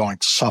really going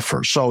to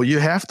suffer. So you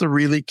have to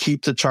really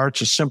keep the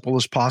charts as simple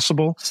as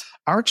possible.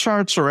 Our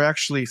charts are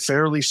actually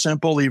fairly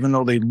simple, even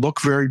though they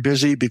look very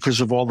busy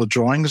because of all the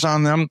drawings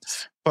on them,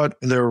 but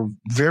they're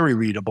very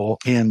readable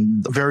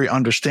and very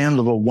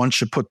understandable once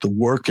you put the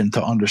work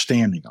into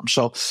understanding them.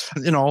 So,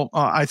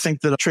 I think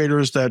that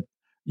traders that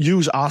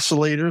use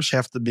oscillators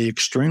have to be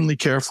extremely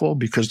careful,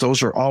 because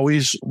those are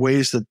always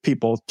ways that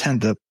people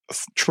tend to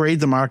trade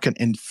the market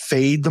and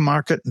fade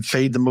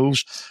the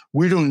moves.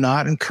 We do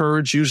not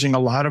encourage using a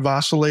lot of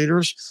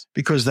oscillators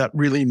because that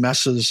really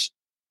messes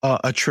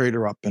a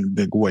trader up in a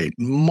big way.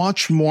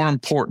 Much more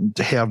important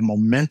to have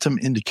momentum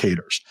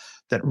indicators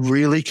that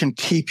really can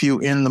keep you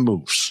in the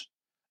moves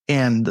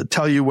and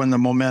tell you when the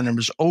momentum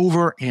is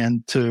over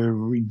and to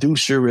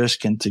reduce your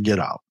risk and to get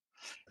out.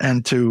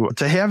 And to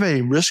have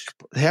risk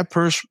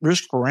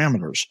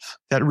parameters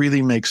that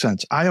really make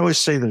sense. I always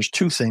say there's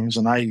two things,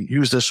 and I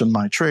use this in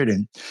my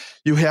trading.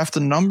 You have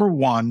to, number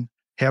one,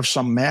 have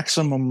some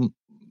maximum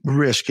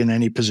risk in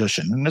any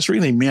position. And that's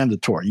really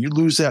mandatory. You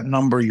lose that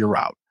number, you're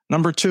out.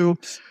 Number two,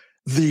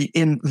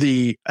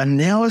 the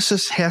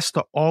analysis has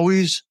to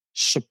always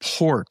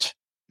support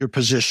your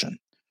position.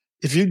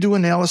 If you do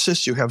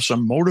analysis, you have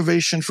some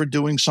motivation for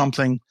doing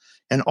something,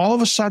 and all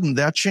of a sudden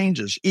that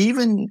changes.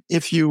 Even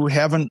if you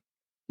haven't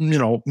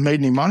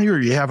made any money or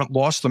you haven't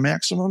lost the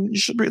maximum, you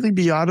should really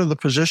be out of the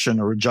position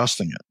or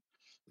adjusting it.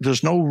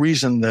 There's no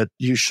reason that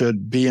you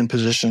should be in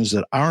positions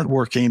that aren't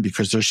working,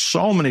 because there's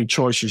so many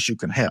choices you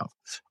can have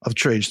of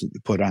trades that you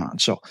put on.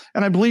 So,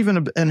 and I believe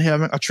in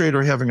having a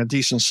trader having a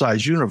decent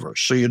sized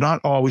universe. So you're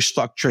not always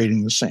stuck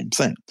trading the same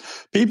thing.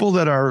 People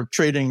that are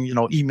trading,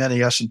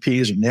 E-mini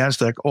S&Ps and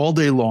NASDAQ all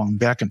day long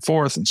back and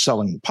forth and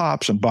selling the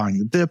pops and buying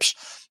the dips,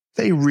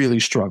 they really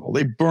struggle.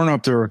 They burn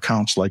up their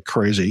accounts like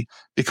crazy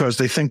because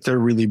they think they're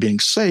really being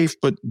safe,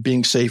 but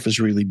being safe is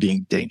really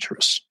being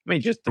dangerous. Let me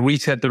just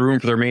reset the room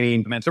for the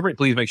remaining minutes. Everybody,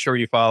 please make sure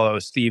you follow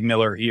Steve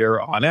Miller here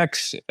on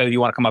X. If you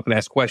want to come up and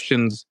ask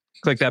questions,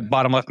 click that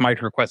bottom left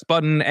mic request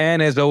button.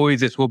 And as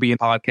always, this will be in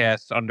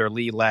podcasts under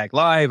Lead Lag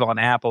Live on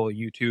Apple,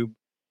 YouTube,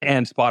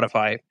 and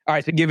Spotify. All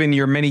right, so given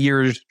your many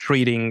years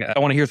trading, I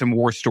want to hear some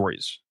war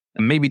stories.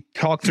 And maybe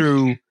talk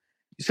through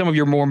some of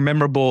your more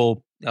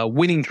memorable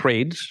winning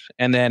trades,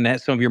 and then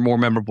some of your more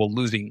memorable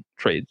losing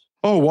trades.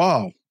 Oh,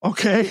 wow.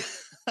 Okay.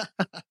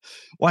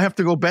 Well, I have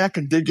to go back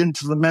and dig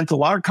into the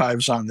mental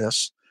archives on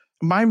this.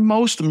 My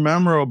most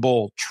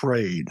memorable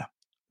trade,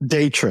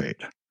 day trade.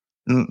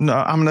 No,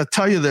 I'm going to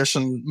tell you this,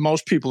 and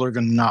most people are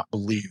going to not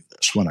believe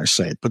this when I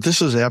say it, but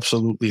this is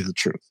absolutely the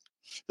truth.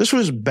 This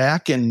was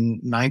back in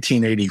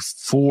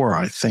 1984,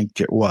 I think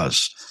it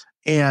was.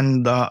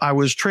 And I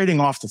was trading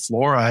off the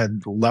floor. I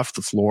had left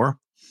the floor.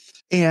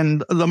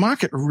 And the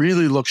market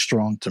really looked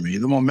strong to me.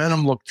 The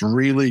momentum looked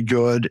really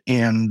good.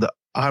 And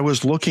I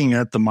was looking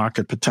at the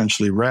market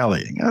potentially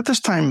rallying. At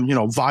this time,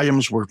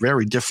 volumes were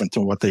very different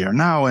than what they are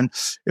now. And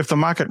if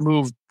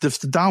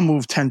the Dow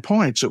moved 10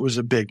 points, it was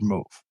a big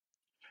move.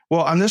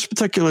 Well, on this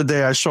particular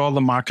day, I saw the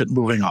market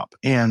moving up.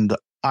 And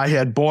I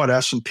had bought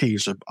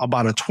S&Ps,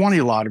 about a 20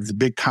 lot of the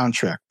big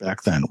contract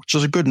back then, which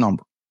is a good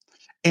number.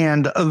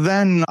 And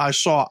then I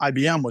saw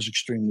IBM was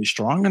extremely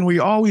strong, and we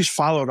always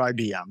followed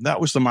IBM.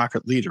 That was the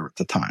market leader at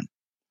the time.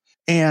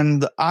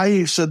 And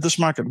I said, this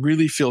market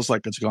really feels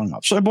like it's going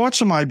up. So I bought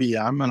some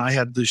IBM, and I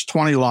had these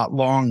 20 lot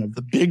long of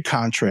the big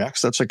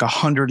contracts. That's like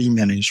 100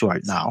 E-minis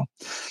right now.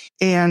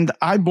 And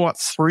I bought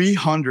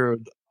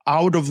 300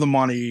 out of the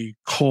money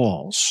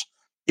calls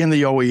in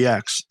the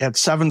OEX at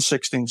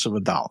 7/16 of a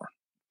dollar.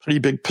 Pretty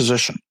big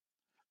position.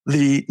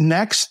 The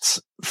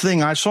next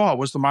thing I saw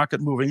was the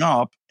market moving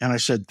up, and I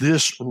said,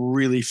 this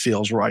really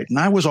feels right. And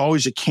I was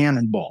always a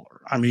cannonballer.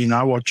 I mean,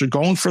 I was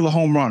going for the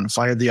home run if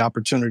I had the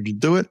opportunity to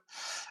do it.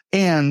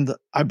 And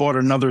I bought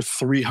another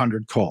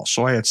 300 calls.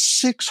 So I had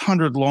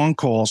 600 long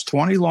calls,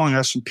 20 long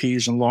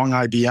S&Ps and long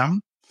IBM.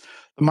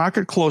 The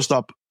market closed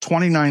up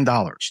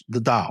 $29,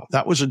 the Dow.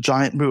 That was a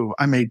giant move.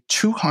 I made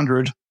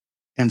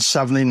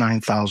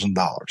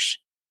 $279,000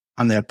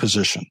 on that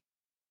position.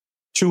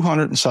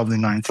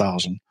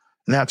 $279,000.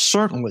 And that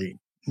certainly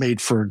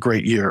made for a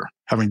great year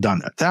having done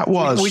that. That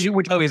was which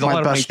is a lot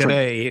of money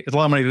today. It's a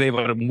lot of money today,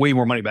 but way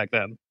more money back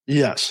then.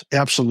 Yes,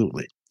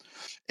 absolutely.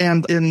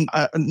 And in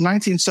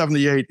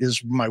 1978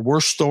 is my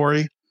worst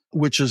story,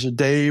 which is a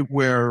day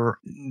where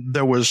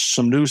there was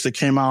some news that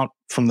came out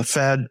from the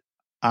Fed.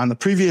 On the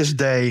previous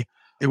day,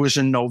 it was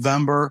in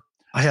November.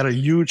 I had a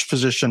huge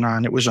position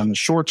on. It was on the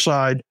short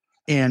side,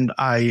 and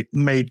I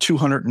made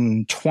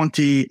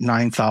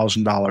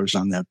 $229,000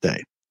 on that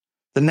day.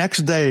 The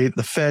next day,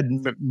 the Fed,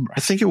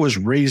 I think it was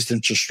raised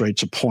interest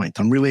rates a point.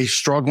 I'm really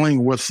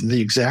struggling with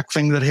the exact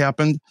thing that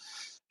happened.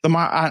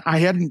 I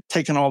hadn't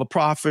taken all the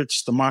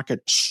profits. The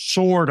market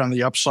soared on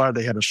the upside.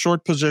 They had a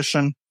short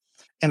position,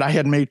 and I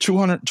had made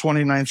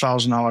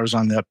 $229,000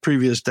 on that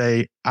previous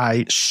day.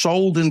 I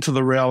sold into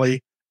the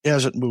rally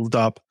as it moved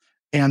up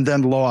and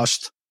then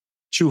lost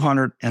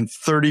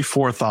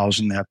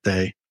 $234,000 that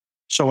day.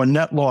 So a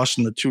net loss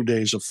in the 2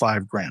 days of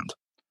 $5,000.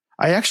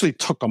 I actually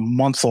took a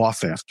month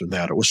off after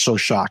that. It was so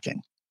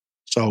shocking.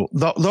 So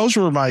those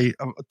were my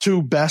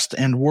two best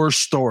and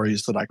worst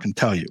stories that I can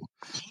tell you.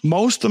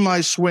 Most of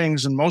my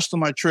swings and most of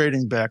my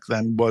trading back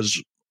then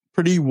was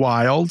pretty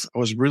wild. I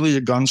was really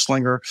a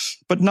gunslinger,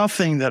 but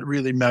nothing that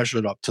really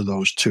measured up to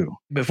those two.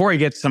 Before I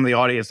get to some of the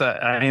audience,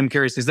 I am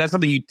curious, is that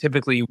something you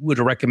typically would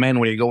recommend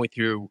when you're going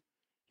through,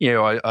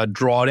 a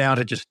drawdown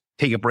to just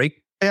take a break?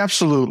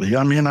 Absolutely.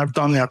 I mean, I've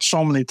done that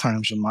so many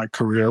times in my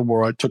career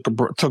where I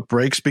took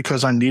breaks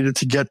because I needed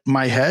to get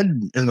my head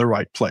in the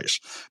right place.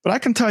 But I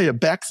can tell you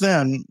back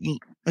then,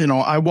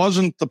 I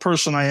wasn't the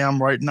person I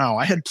am right now.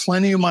 I had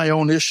plenty of my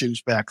own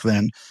issues back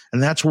then.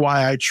 And that's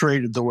why I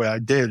traded the way I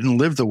did and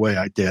lived the way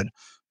I did.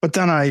 But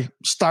then I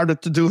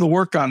started to do the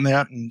work on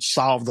that and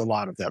solved a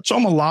lot of that. So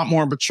I'm a lot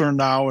more mature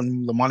now,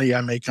 and the money I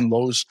make in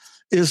those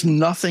is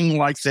nothing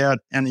like that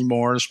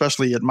anymore,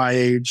 especially at my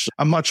age.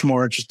 I'm much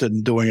more interested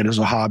in doing it as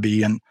a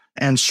hobby and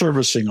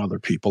servicing other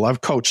people.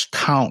 I've coached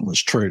countless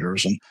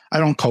traders, and I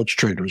don't coach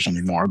traders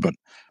anymore, but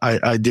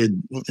I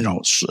did,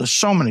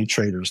 so many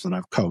traders that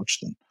I've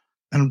coached, and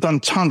I've done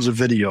tons of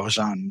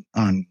videos on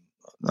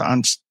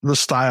the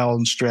style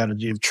and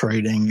strategy of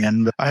trading.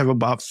 And I have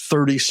about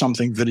 30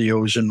 something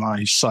videos in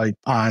my site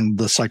on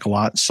the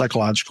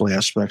psychological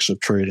aspects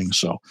of trading.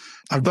 So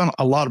I've done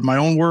a lot of my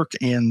own work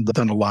and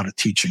done a lot of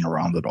teaching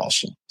around it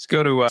also. Let's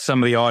go to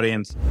some of the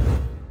audience.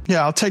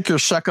 Yeah, I'll take your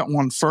second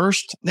one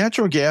first.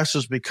 Natural gas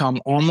has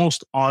become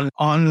almost I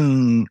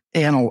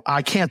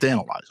can't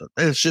analyze it.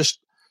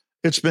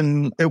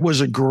 It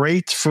was a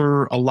great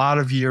for a lot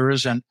of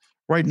years. And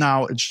right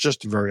now it's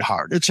just very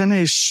hard. It's in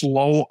a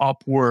slow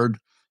upward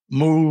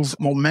move.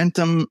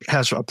 Momentum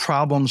has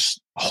problems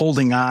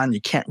holding on.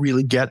 You can't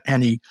really get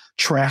any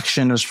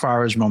traction as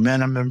far as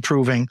momentum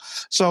improving.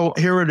 So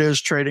here it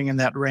is trading in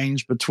that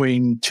range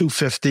between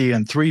 250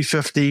 and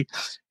 350.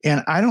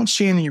 And I don't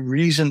see any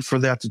reason for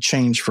that to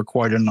change for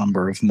quite a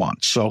number of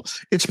months. So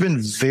it's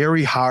been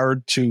very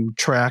hard to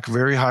track,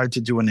 very hard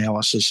to do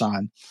analysis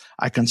on.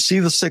 I can see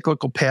the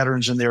cyclical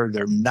patterns in there.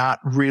 They're not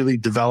really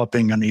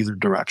developing in either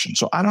direction.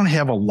 So I don't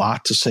have a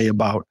lot to say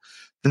about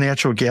the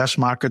natural gas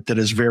market that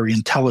is very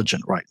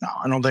intelligent right now.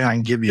 I don't think I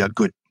can give you a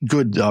good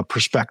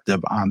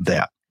perspective on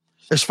that.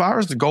 As far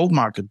as the gold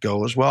market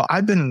goes, well,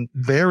 I've been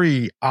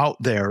very out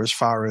there as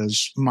far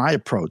as my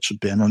approach has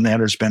been, and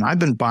that has been I've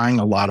been buying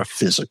a lot of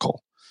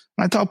physical.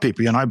 And I tell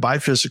people, I buy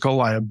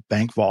physical, I have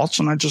bank vaults,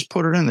 and I just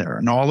put it in there.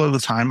 And all of the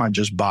time, I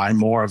just buy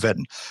more of it.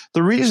 And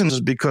the reason is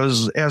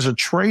because as a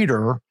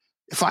trader,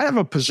 if I have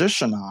a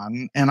position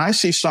on and I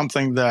see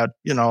something that,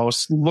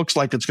 looks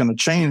like it's going to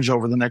change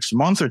over the next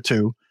month or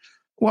two,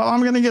 well,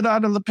 I'm going to get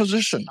out of the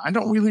position. I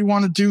don't really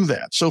want to do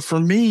that. So for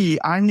me,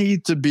 I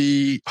need to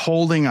be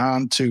holding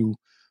on to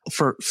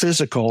for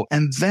physical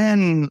and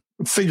then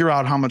figure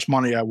out how much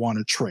money I want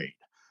to trade.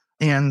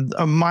 And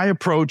my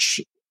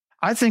approach,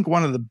 I think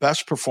one of the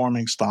best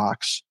performing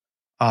stocks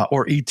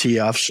or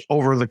ETFs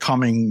over the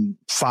coming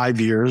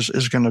 5 years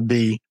is going to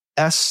be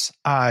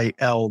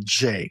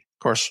SILJ.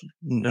 Of course,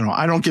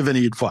 I don't give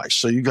any advice.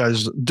 So you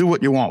guys do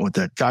what you want with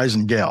that, guys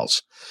and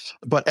gals.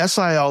 But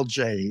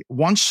SILJ,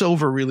 once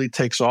silver really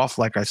takes off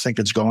like I think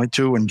it's going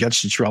to and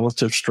gets its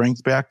relative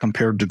strength back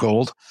compared to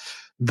gold,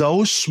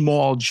 those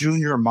small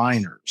junior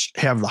miners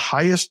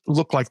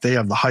look like they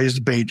have the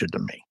highest beta to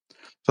me.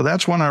 So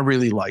that's one I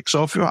really like.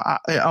 So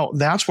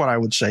that's what I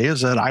would say is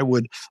that I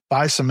would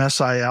buy some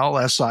SIL,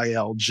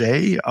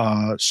 SILJ,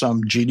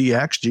 some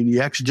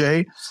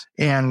GDXJ,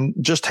 and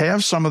just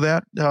have some of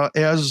that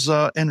as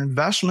an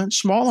investment,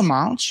 small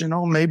amounts.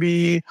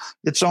 Maybe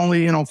it's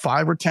only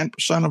 5 or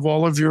 10% of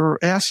all of your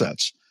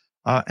assets,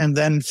 and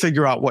then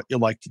figure out what you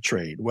like to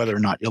trade, whether or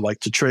not you like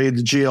to trade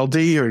the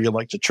GLD or you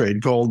like to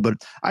trade gold.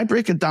 But I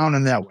break it down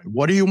in that way.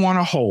 What do you want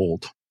to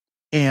hold?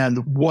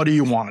 And what do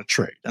you want to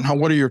trade? And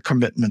what are your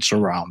commitments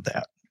around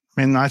that?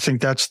 I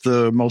think that's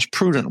the most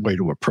prudent way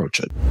to approach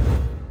it.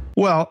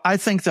 Well, I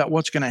think that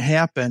what's going to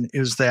happen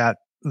is that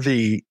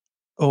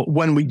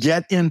when we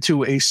get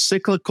into a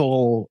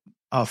cyclical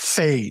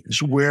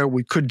phase where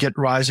we could get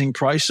rising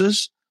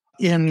prices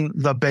in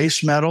the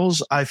base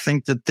metals, I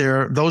think that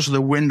those are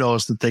the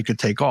windows that they could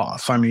take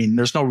off.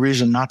 There's no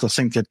reason not to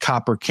think that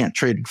copper can't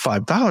trade at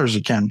 $5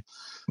 again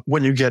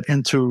when you get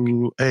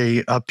into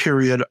a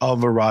period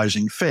of a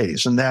rising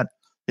phase. And that,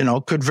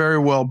 could very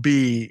well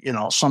be,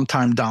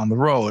 sometime down the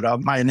road.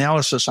 My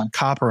analysis on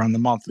copper on the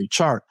monthly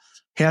chart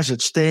has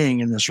it staying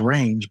in this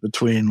range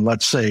between,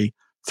 let's say,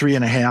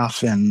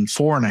 3.5 and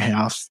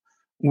 4.5,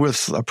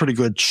 with a pretty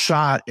good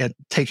shot at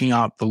taking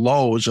out the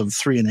lows of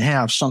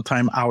 3.5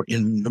 sometime out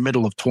in the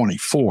middle of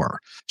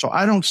 24. So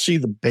I don't see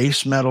the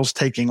base metals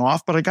taking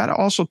off, but I got to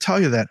also tell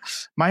you that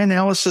my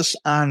analysis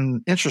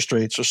on interest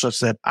rates are such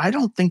that I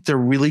don't think they're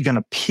really going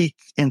to peak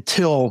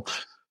until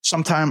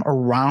sometime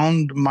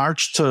around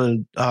March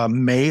to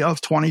May of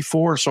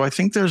 24. So I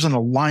think there's an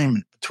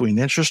alignment between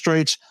interest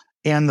rates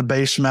and the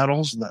base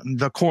metals.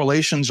 The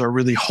correlations are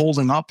really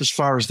holding up as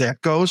far as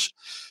that goes.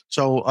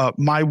 So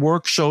my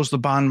work shows the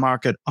bond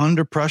market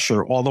under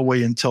pressure all the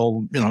way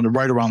until,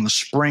 right around the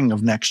spring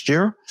of next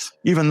year,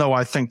 even though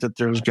I think that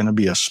there's going to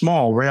be a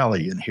small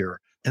rally in here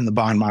in the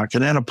bond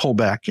market and a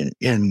pullback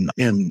in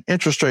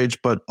interest rates,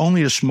 but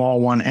only a small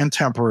one and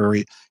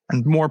temporary,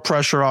 and more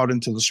pressure out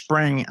into the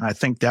spring. And I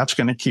think that's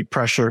going to keep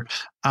pressure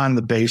on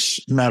the base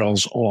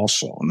metals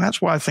also. And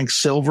that's why I think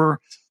silver,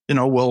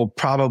 will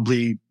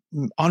probably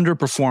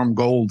underperform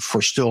gold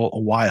for still a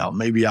while,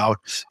 maybe out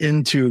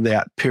into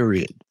that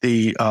period.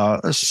 The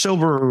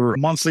silver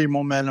monthly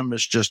momentum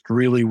is just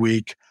really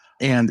weak,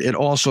 and it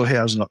also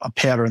has a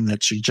pattern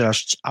that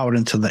suggests out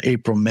into the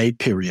April-May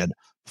period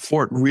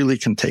before it really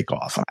can take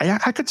off.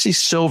 I could see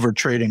silver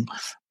trading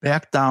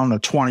back down to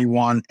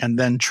 21 and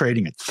then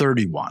trading at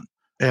 31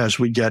 as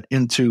we get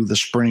into the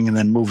spring and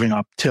then moving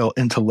up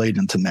late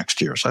into next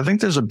year. So I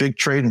think there's a big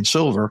trade in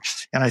silver,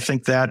 and I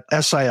think that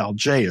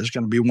SILJ is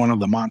going to be one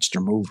of the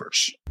monster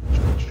movers.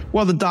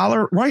 Well, the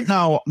dollar right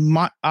now,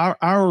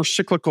 our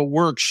cyclical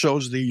work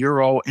shows the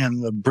euro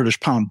and the British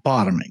pound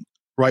bottoming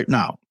right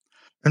now.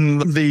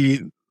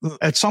 And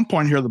at some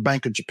point here, the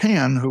Bank of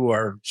Japan, who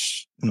are,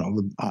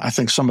 I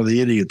think some of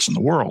the idiots in the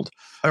world,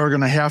 are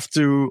going to have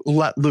to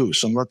let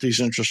loose and let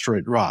these interest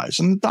rates rise.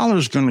 And the dollar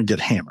is going to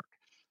get hammered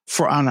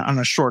on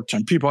a short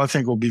term. People, I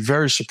think, will be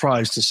very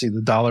surprised to see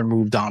the dollar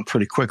move down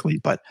pretty quickly.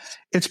 But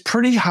it's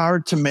pretty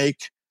hard to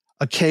make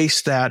a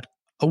case that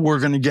we're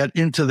going to get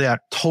into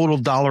that total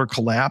dollar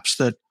collapse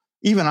that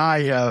even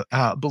I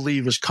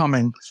believe is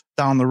coming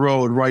down the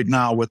road right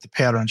now with the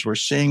patterns we're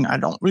seeing. I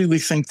don't really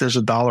think there's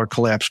a dollar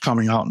collapse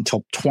coming out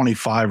until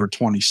 25 or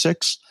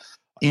 26.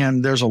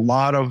 And there's a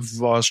lot of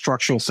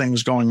structural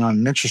things going on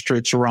in interest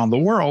rates around the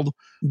world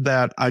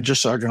that I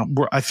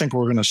think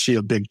we're going to see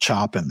a big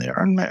chop in there.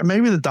 And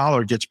maybe the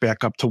dollar gets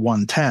back up to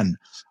 110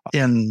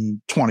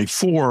 in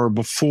 24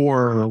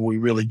 before we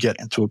really get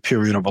into a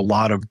period of a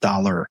lot of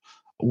dollar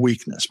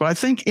weakness. But I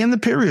think in the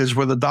periods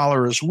where the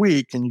dollar is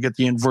weak and you get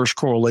the inverse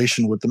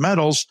correlation with the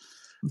metals,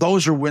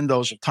 those are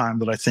windows of time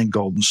that I think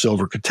gold and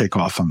silver could take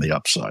off on the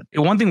upside.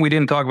 One thing we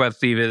didn't talk about,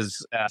 Steve,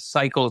 is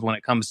cycles when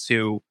it comes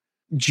to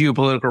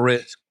geopolitical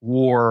risk,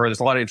 war.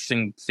 There's a lot of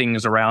interesting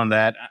things around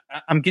that.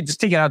 I'm just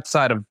taking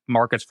outside of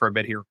markets for a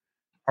bit here.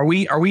 Are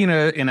we in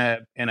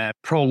a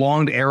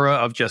prolonged era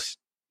of just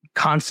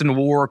constant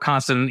war,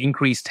 constant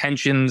increased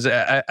tensions?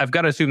 I've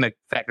got to assume that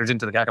factors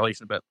into the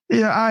calculation a bit.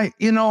 Yeah, I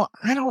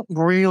don't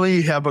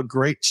really have a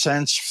great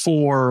sense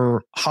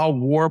for how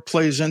war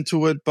plays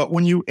into it. But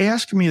when you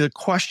ask me the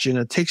question,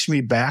 it takes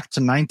me back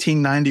to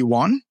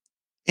 1991.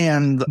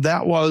 And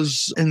that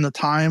was in the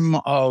time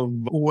of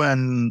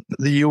when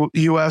the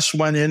U.S.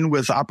 went in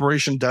with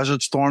Operation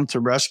Desert Storm to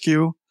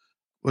rescue,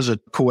 was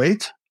it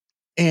Kuwait?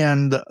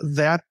 And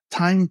that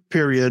time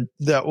period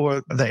the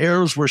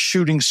Arabs were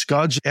shooting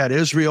Scuds at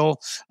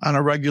Israel on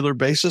a regular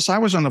basis. I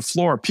was on the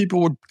floor.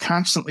 People would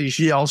constantly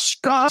yell,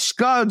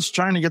 Scuds,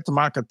 trying to get the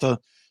market to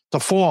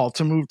fall,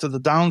 to move to the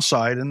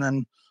downside. And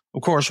then,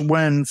 of course,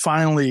 when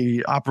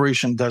finally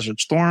Operation Desert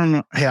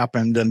Storm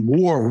happened and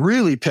war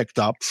really picked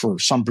up for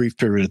some brief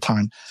period of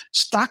time,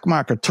 stock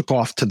market took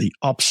off to the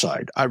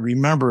upside. I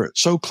remember it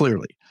so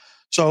clearly.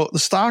 So the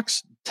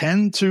stocks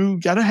tend to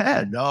get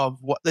ahead of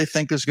what they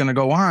think is going to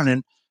go on.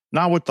 And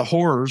now with the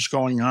horrors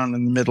going on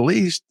in the Middle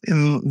East,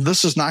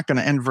 this is not going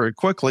to end very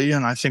quickly.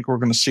 And I think we're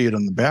going to see it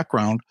in the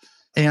background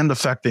and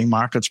affecting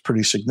markets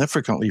pretty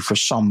significantly for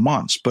some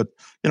months. But,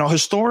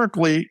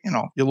 historically,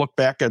 you look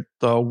back at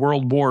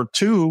World War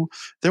II,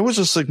 there was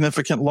a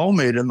significant low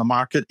made in the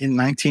market in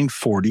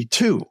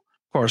 1942.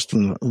 Of course,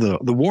 the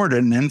war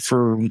didn't end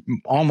for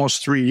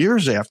almost 3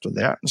 years after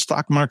that. The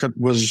stock market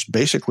was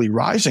basically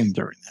rising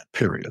during that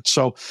period.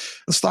 So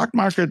the stock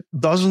market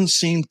doesn't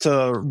seem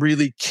to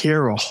really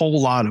care a whole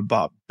lot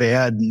about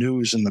bad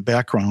news in the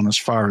background as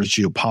far as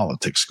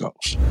geopolitics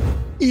goes.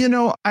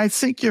 I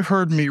think you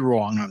heard me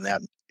wrong on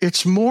that.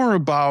 It's more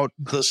about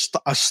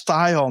a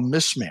style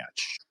mismatch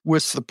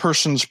with the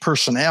person's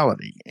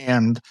personality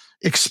and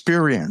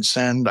experience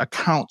and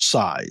account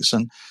size.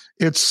 And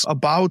it's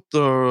about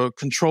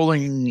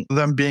controlling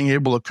them being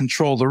able to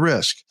control the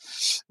risk.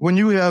 When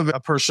you have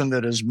a person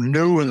that is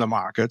new in the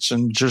markets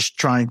and just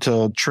trying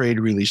to trade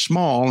really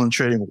small and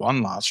trading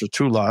one lots or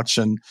two lots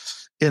and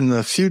in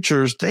the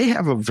futures, they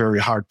have a very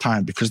hard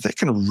time because they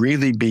can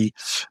really be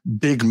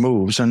big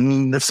moves.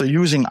 And if they're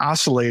using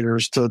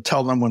oscillators to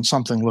tell them when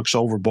something looks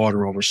overbought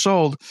or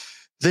oversold,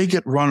 they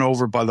get run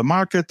over by the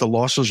market. The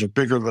losses are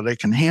bigger than they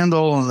can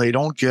handle, and they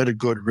don't get a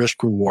good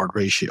risk-reward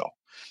ratio.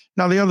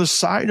 Now, the other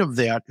side of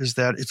that is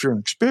that if you're an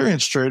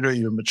experienced trader,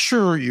 you're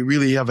mature, you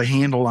really have a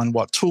handle on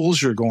what tools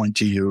you're going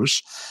to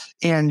use,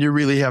 and you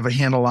really have a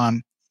handle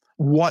on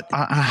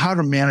how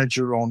to manage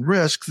your own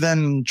risk,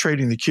 then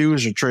trading the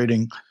Qs or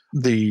trading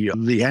the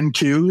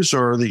NQs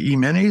or the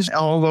E-minis,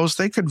 all those,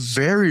 they could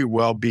very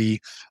well be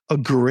a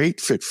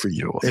great fit for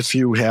you if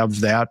you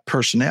have that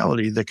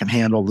personality that can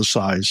handle the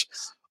size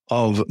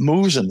of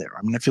moves in there.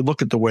 I mean, if you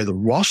look at the way the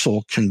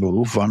Russell can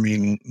move, I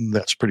mean,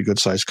 that's a pretty good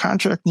sized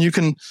contract. And you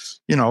can,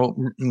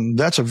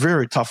 that's a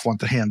very tough one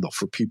to handle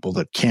for people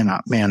that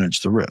cannot manage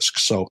the risk.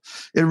 So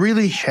it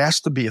really has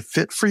to be a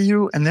fit for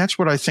you. And that's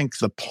what I think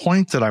the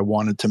point that I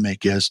wanted to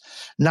make is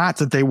not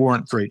that they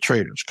weren't great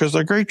traders, because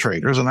they're great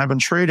traders. And I've been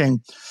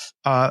trading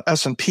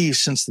S&P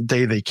since the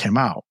day they came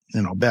out,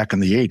 back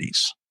in the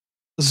 80s.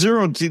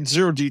 Zero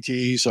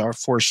DTEs are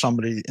for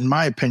somebody, in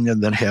my opinion,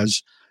 that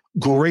has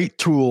great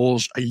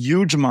tools, a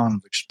huge amount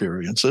of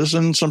experiences,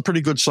 and some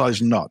pretty good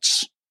sized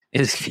nuts.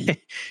 Is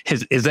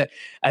that?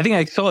 I think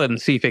I saw it in the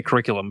CFA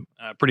curriculum.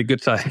 Pretty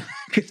good size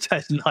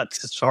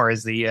nuts as far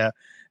as the.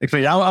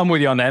 I'm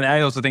with you on that. And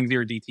I also think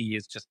zero DT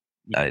is just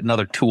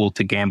another tool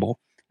to gamble.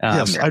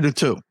 Yes, I do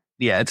too.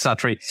 Yeah, it's not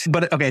trade.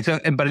 But okay,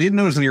 but I didn't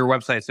notice on your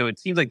website. So it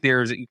seems like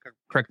correct me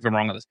if I'm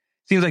wrong on this.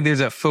 Seems like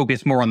there's a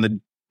focus more on the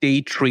day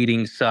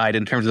trading side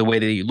in terms of the way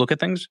that you look at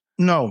things?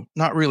 No,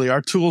 not really.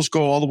 Our tools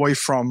go all the way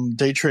from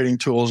day trading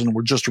tools, and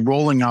we're just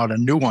rolling out a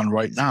new one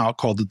right now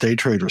called the Day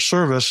Trader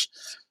Service.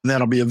 And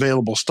that'll be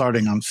available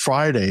starting on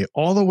Friday,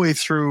 all the way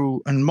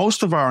through. And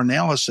most of our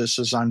analysis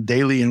is on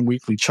daily and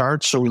weekly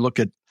charts. So we look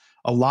at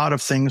a lot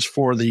of things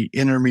for the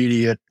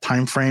intermediate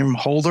time frame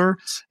holder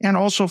and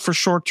also for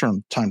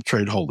short-term time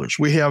trade holders.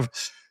 We have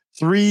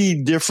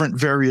 3 different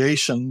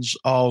variations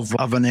of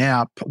an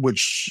app,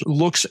 which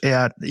looks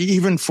at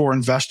even for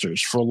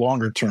investors for a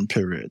longer term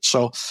period.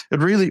 So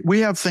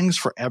we have things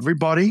for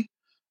everybody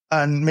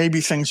and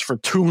maybe things for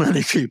too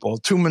many people,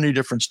 too many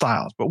different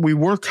styles. But we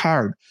work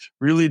hard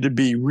really to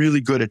be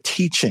really good at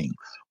teaching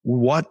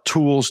what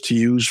tools to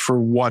use for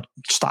what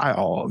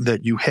style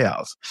that you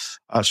have.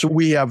 So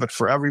we have it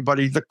for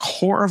everybody. The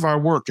core of our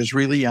work is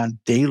really on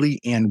daily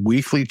and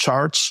weekly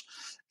charts.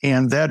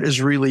 And that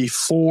is really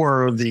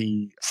for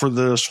the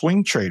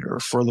swing trader,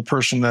 for the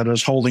person that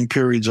is holding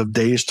periods of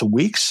days to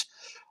weeks.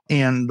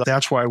 And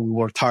that's why we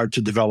worked hard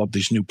to develop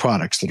these new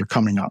products that are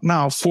coming out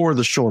now for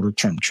the shorter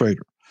term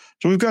trader.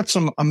 So we've got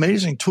some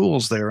amazing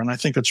tools there, and I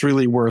think it's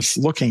really worth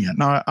looking at.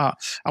 Now,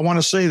 I want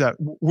to say that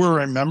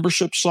we're a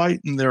membership site,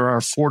 and there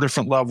are 4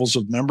 different levels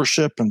of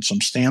membership and some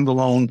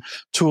standalone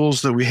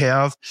tools that we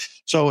have.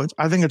 So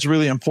I think it's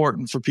really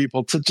important for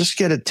people to just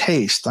get a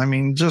taste. I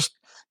mean, just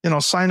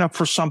sign up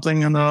for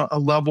something in a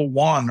level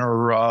 1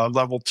 or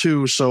level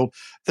 2 so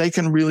they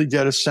can really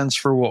get a sense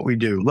for what we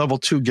do. Level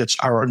 2 gets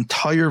our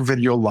entire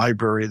video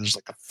library. There's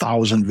like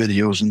 1,000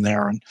 videos in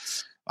there. And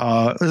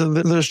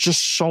there's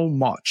just so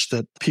much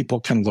that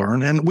people can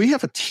learn. And we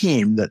have a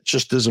team that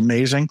just is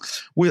amazing.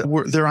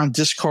 They're on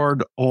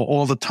Discord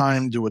all the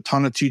time, do a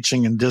ton of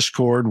teaching in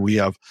Discord. We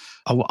have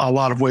a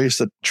lot of ways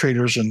that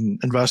traders and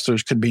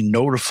investors can be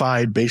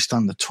notified based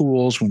on the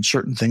tools when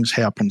certain things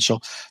happen.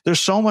 So there's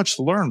so much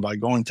to learn by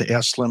going to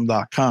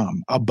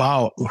AskSlim.com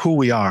about who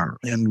we are.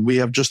 And we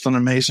have just an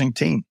amazing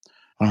team.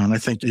 And I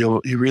think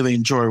you really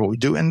enjoy what we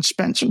do, and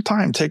spend some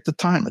time. Take the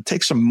time. It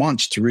takes some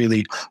months to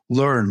really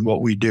learn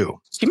what we do.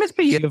 You must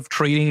be of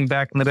trading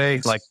back in the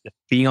day, like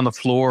being on the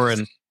floor,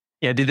 and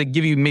did it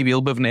give you maybe a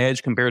little bit of an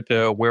edge compared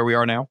to where we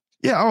are now?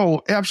 Yeah,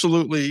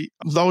 absolutely.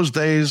 Those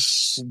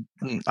days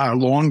are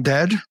long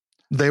dead.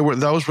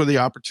 Those were the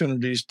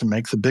opportunities to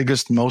make the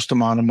biggest, most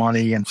amount of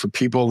money, and for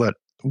people that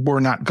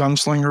were not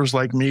gunslingers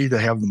like me to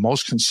have the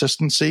most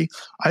consistency.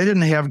 I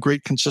didn't have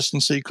great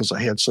consistency because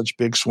I had such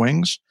big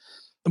swings.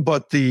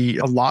 But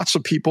lots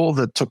of people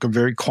that took a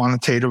very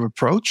quantitative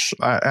approach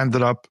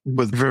ended up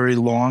with very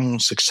long,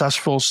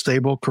 successful,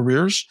 stable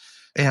careers.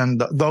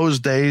 And those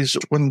days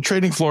when the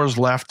trading floors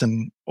left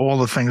and all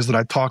the things that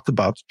I talked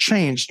about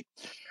changed,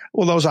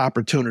 well, those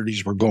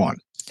opportunities were gone.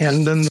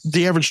 And then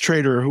the average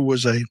trader who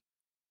was a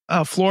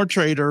floor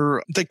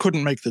trader, they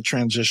couldn't make the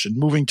transition.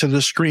 Moving to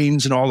the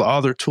screens and all the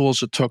other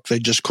tools it took, they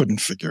just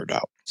couldn't figure it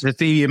out. So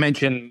Steve, you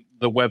mentioned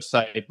the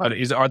website, but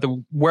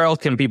where else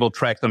can people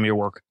track some of your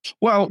work?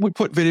 Well, we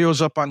put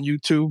videos up on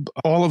YouTube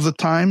all of the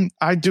time.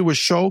 I do a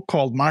show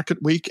called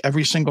Market Week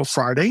every single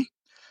Friday,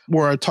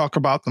 where I talk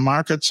about the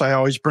markets. I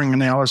always bring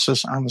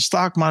analysis on the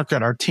stock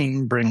market. Our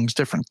team brings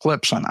different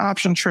clips on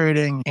option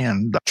trading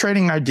and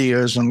trading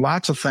ideas and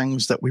lots of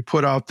things that we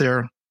put out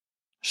there.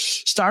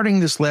 Starting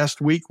this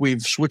last week,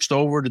 we've switched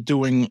over to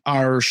doing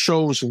our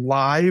shows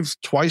live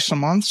twice a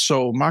month.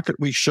 So Market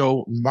Week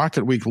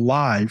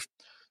Live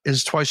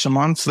is twice a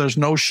month. There's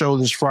no show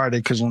this Friday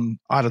because I'm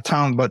out of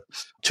town, but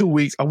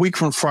a week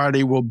from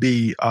Friday will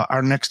be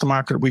our next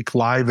Market Week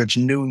Live. It's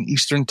noon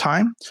Eastern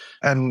time,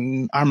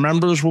 and our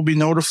members will be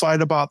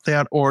notified about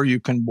that, or you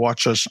can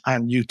watch us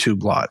on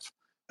YouTube Live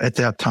at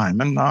that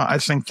time. And I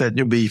think that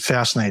you'll be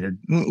fascinated.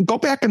 Go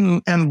back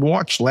and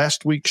watch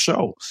last week's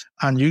show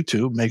on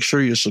YouTube. Make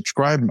sure you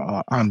subscribe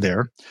on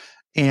there.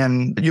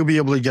 And you'll be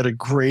able to get a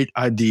great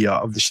idea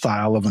of the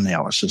style of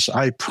analysis.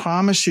 I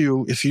promise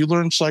you, if you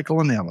learn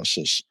cycle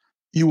analysis,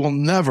 you will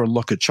never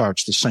look at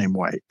charts the same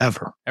way,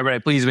 ever.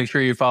 Everybody, please make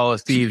sure you follow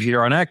Steve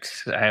here on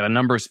X. I have a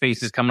number of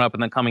spaces coming up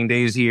in the coming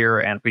days here,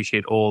 and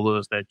appreciate all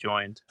those that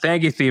joined.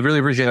 Thank you, Steve. Really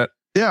appreciate it.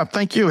 Yeah,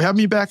 thank you. Have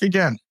me back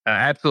again.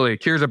 Absolutely.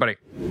 Cheers, everybody.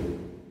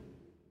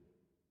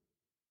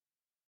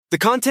 The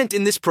content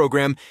in this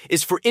program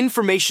is for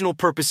informational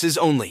purposes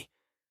only.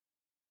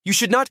 You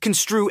should not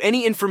construe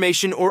any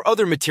information or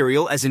other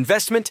material as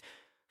investment,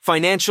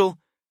 financial,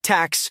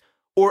 tax,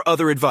 or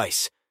other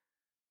advice.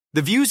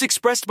 The views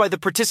expressed by the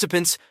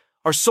participants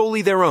are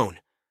solely their own.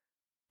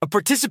 A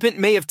participant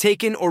may have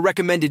taken or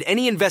recommended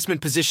any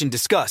investment position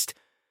discussed,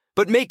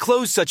 but may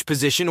close such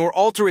position or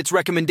alter its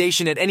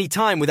recommendation at any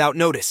time without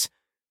notice.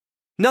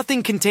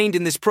 Nothing contained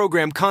in this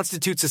program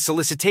constitutes a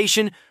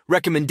solicitation,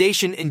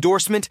 recommendation,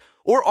 endorsement,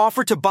 or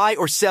offer to buy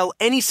or sell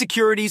any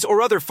securities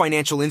or other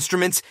financial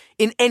instruments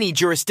in any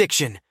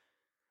jurisdiction.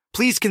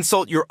 Please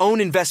consult your own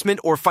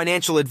investment or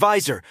financial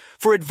advisor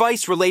for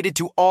advice related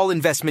to all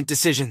investment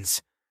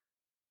decisions.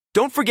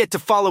 Don't forget to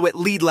follow at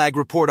Lead Lag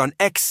Report on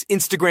X,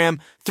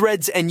 Instagram,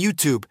 Threads, and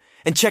YouTube,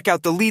 and check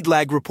out the Lead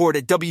Lag Report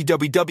at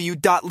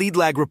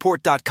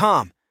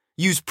www.leadlagreport.com.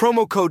 Use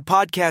promo code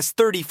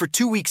podcast30 for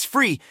 2 weeks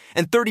free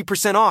and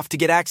 30% off to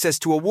get access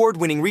to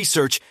award-winning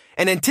research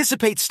and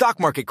anticipate stock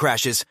market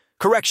crashes,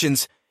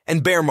 corrections,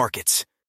 and bear markets.